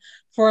time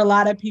for a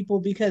lot of people,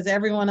 because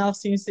everyone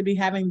else seems to be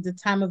having the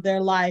time of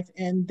their life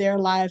and their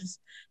lives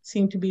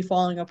seem to be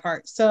falling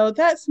apart. So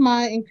that's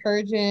my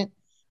encouragement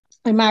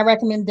and my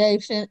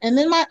recommendation. And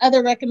then my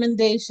other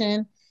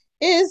recommendation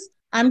is,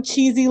 I'm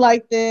cheesy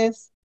like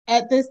this.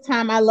 At this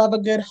time, I love a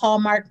good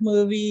Hallmark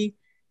movie.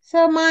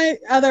 So my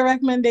other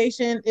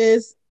recommendation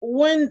is,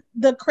 when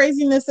the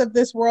craziness of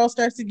this world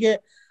starts to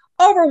get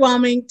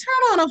overwhelming,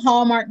 turn on a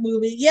Hallmark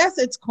movie. Yes,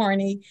 it's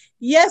corny.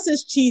 Yes,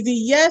 it's cheesy.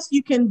 Yes,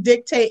 you can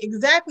dictate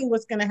exactly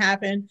what's going to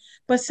happen.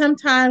 But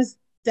sometimes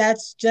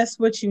that's just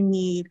what you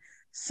need.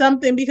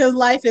 Something, because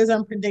life is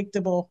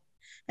unpredictable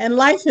and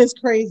life is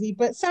crazy.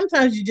 But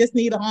sometimes you just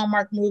need a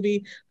Hallmark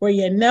movie where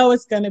you know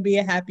it's going to be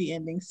a happy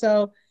ending.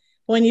 So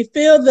when you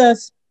feel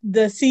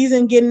the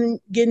season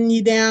getting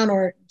you down,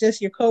 or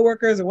just your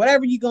coworkers or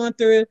whatever you're going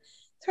through,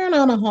 turn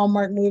on a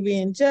Hallmark movie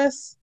and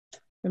just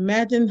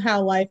imagine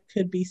how life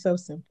could be so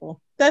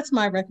simple. That's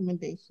my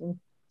recommendation.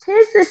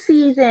 'Tis the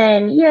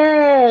season.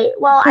 Yay.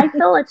 Well, I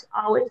feel it's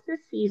always the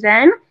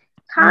season.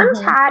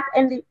 Contact,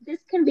 and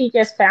this can be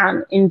just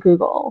found in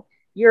Google,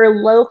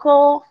 your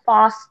local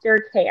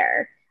foster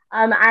care.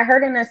 I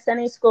heard in a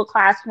Sunday school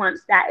class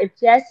once that if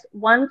just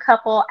one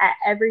couple at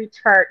every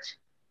church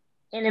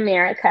in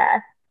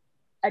America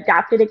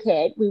adopted a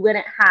kid, we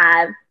wouldn't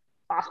have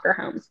foster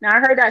homes. Now, I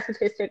heard that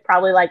statistic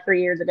probably like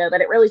 3 years ago, but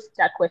it really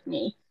stuck with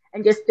me.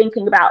 And just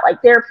thinking about,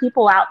 like, there are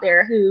people out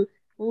there who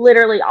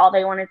literally all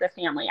they want is a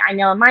family. I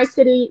know in my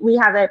city, we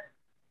have a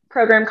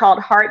program called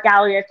Heart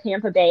Gallery of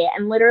Tampa Bay.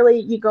 And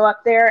literally you go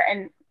up there,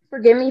 and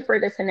forgive me for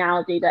this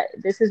analogy, but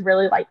this is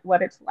really like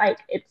what it's like.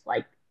 It's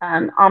like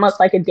almost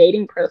like a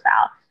dating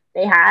profile.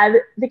 They have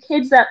the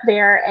kids up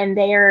there and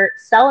they are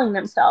selling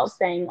themselves,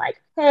 saying like,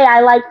 hey,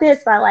 I like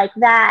this, I like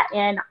that,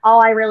 and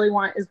all I really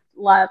want is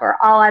love, or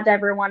all I've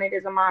ever wanted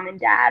is a mom and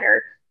dad,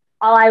 or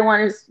all I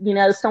want is,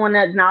 someone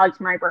to acknowledge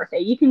my birthday.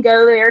 You can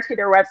go there to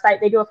their website.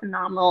 They do a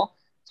phenomenal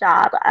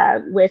job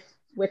with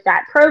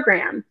that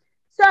program.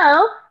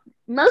 So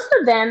most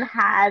of them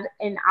have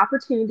an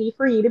opportunity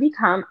for you to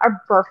become a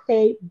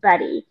birthday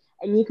buddy.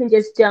 And you can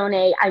just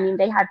donate. I mean,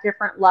 they have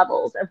different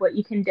levels of what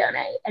you can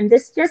donate. And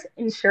this just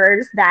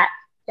ensures that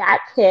that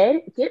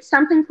kid gets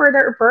something for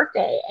their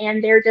birthday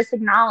and they're just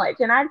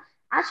acknowledged. And I'd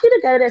ask you to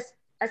go to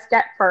a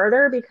step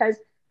further, because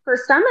for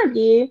some of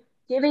you,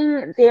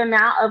 giving the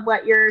amount of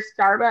what your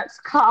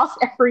Starbucks costs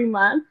every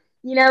month,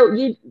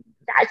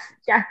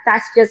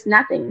 that's just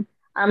nothing.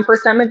 For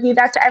some of you,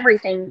 that's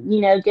everything.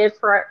 Give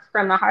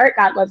from the heart.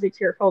 God loves a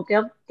cheerful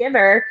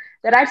giver.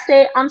 That I'd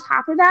say on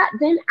top of that,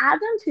 then add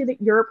them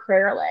to your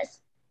prayer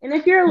list. And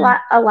if you're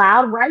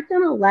allowed, write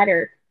them a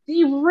letter.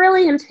 Be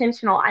really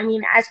intentional. I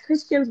mean, as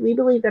Christians, we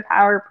believe the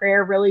power of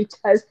prayer really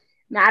does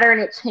matter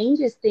and it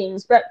changes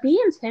things. But be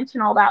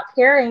intentional about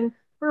caring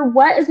for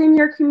what is in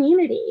your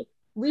community.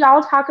 We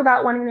all talk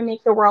about wanting to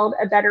make the world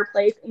a better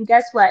place. And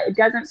guess what? It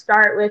doesn't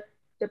start with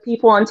the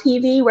people on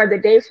TV where the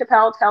Dave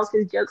Chappelle tells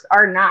his jokes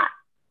are not.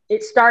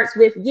 It starts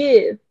with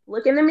you.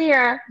 Look in the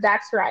mirror.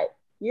 That's right.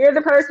 You're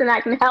the person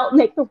that can help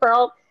make the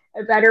world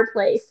a better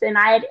place. And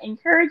I'd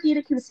encourage you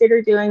to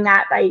consider doing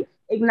that by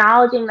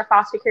acknowledging the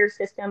foster care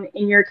system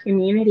in your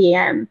community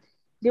and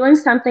doing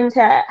something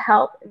to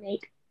help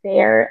make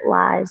their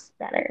lives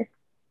better.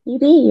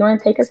 EB, you want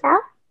to take us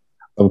out?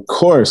 Of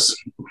course.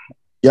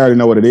 You already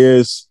know what it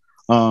is.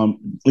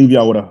 Leave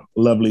y'all with a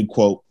lovely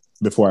quote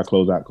before I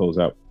close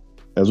out.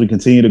 As we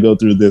continue to go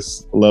through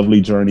this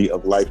lovely journey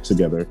of life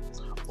together,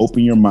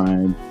 open your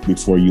mind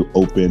before you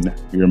open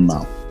your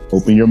mouth.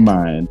 Open your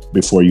mind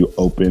before you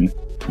open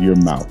your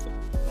mouth.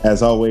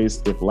 As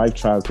always, if life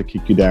tries to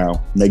kick you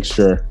down, make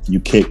sure you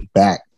kick back.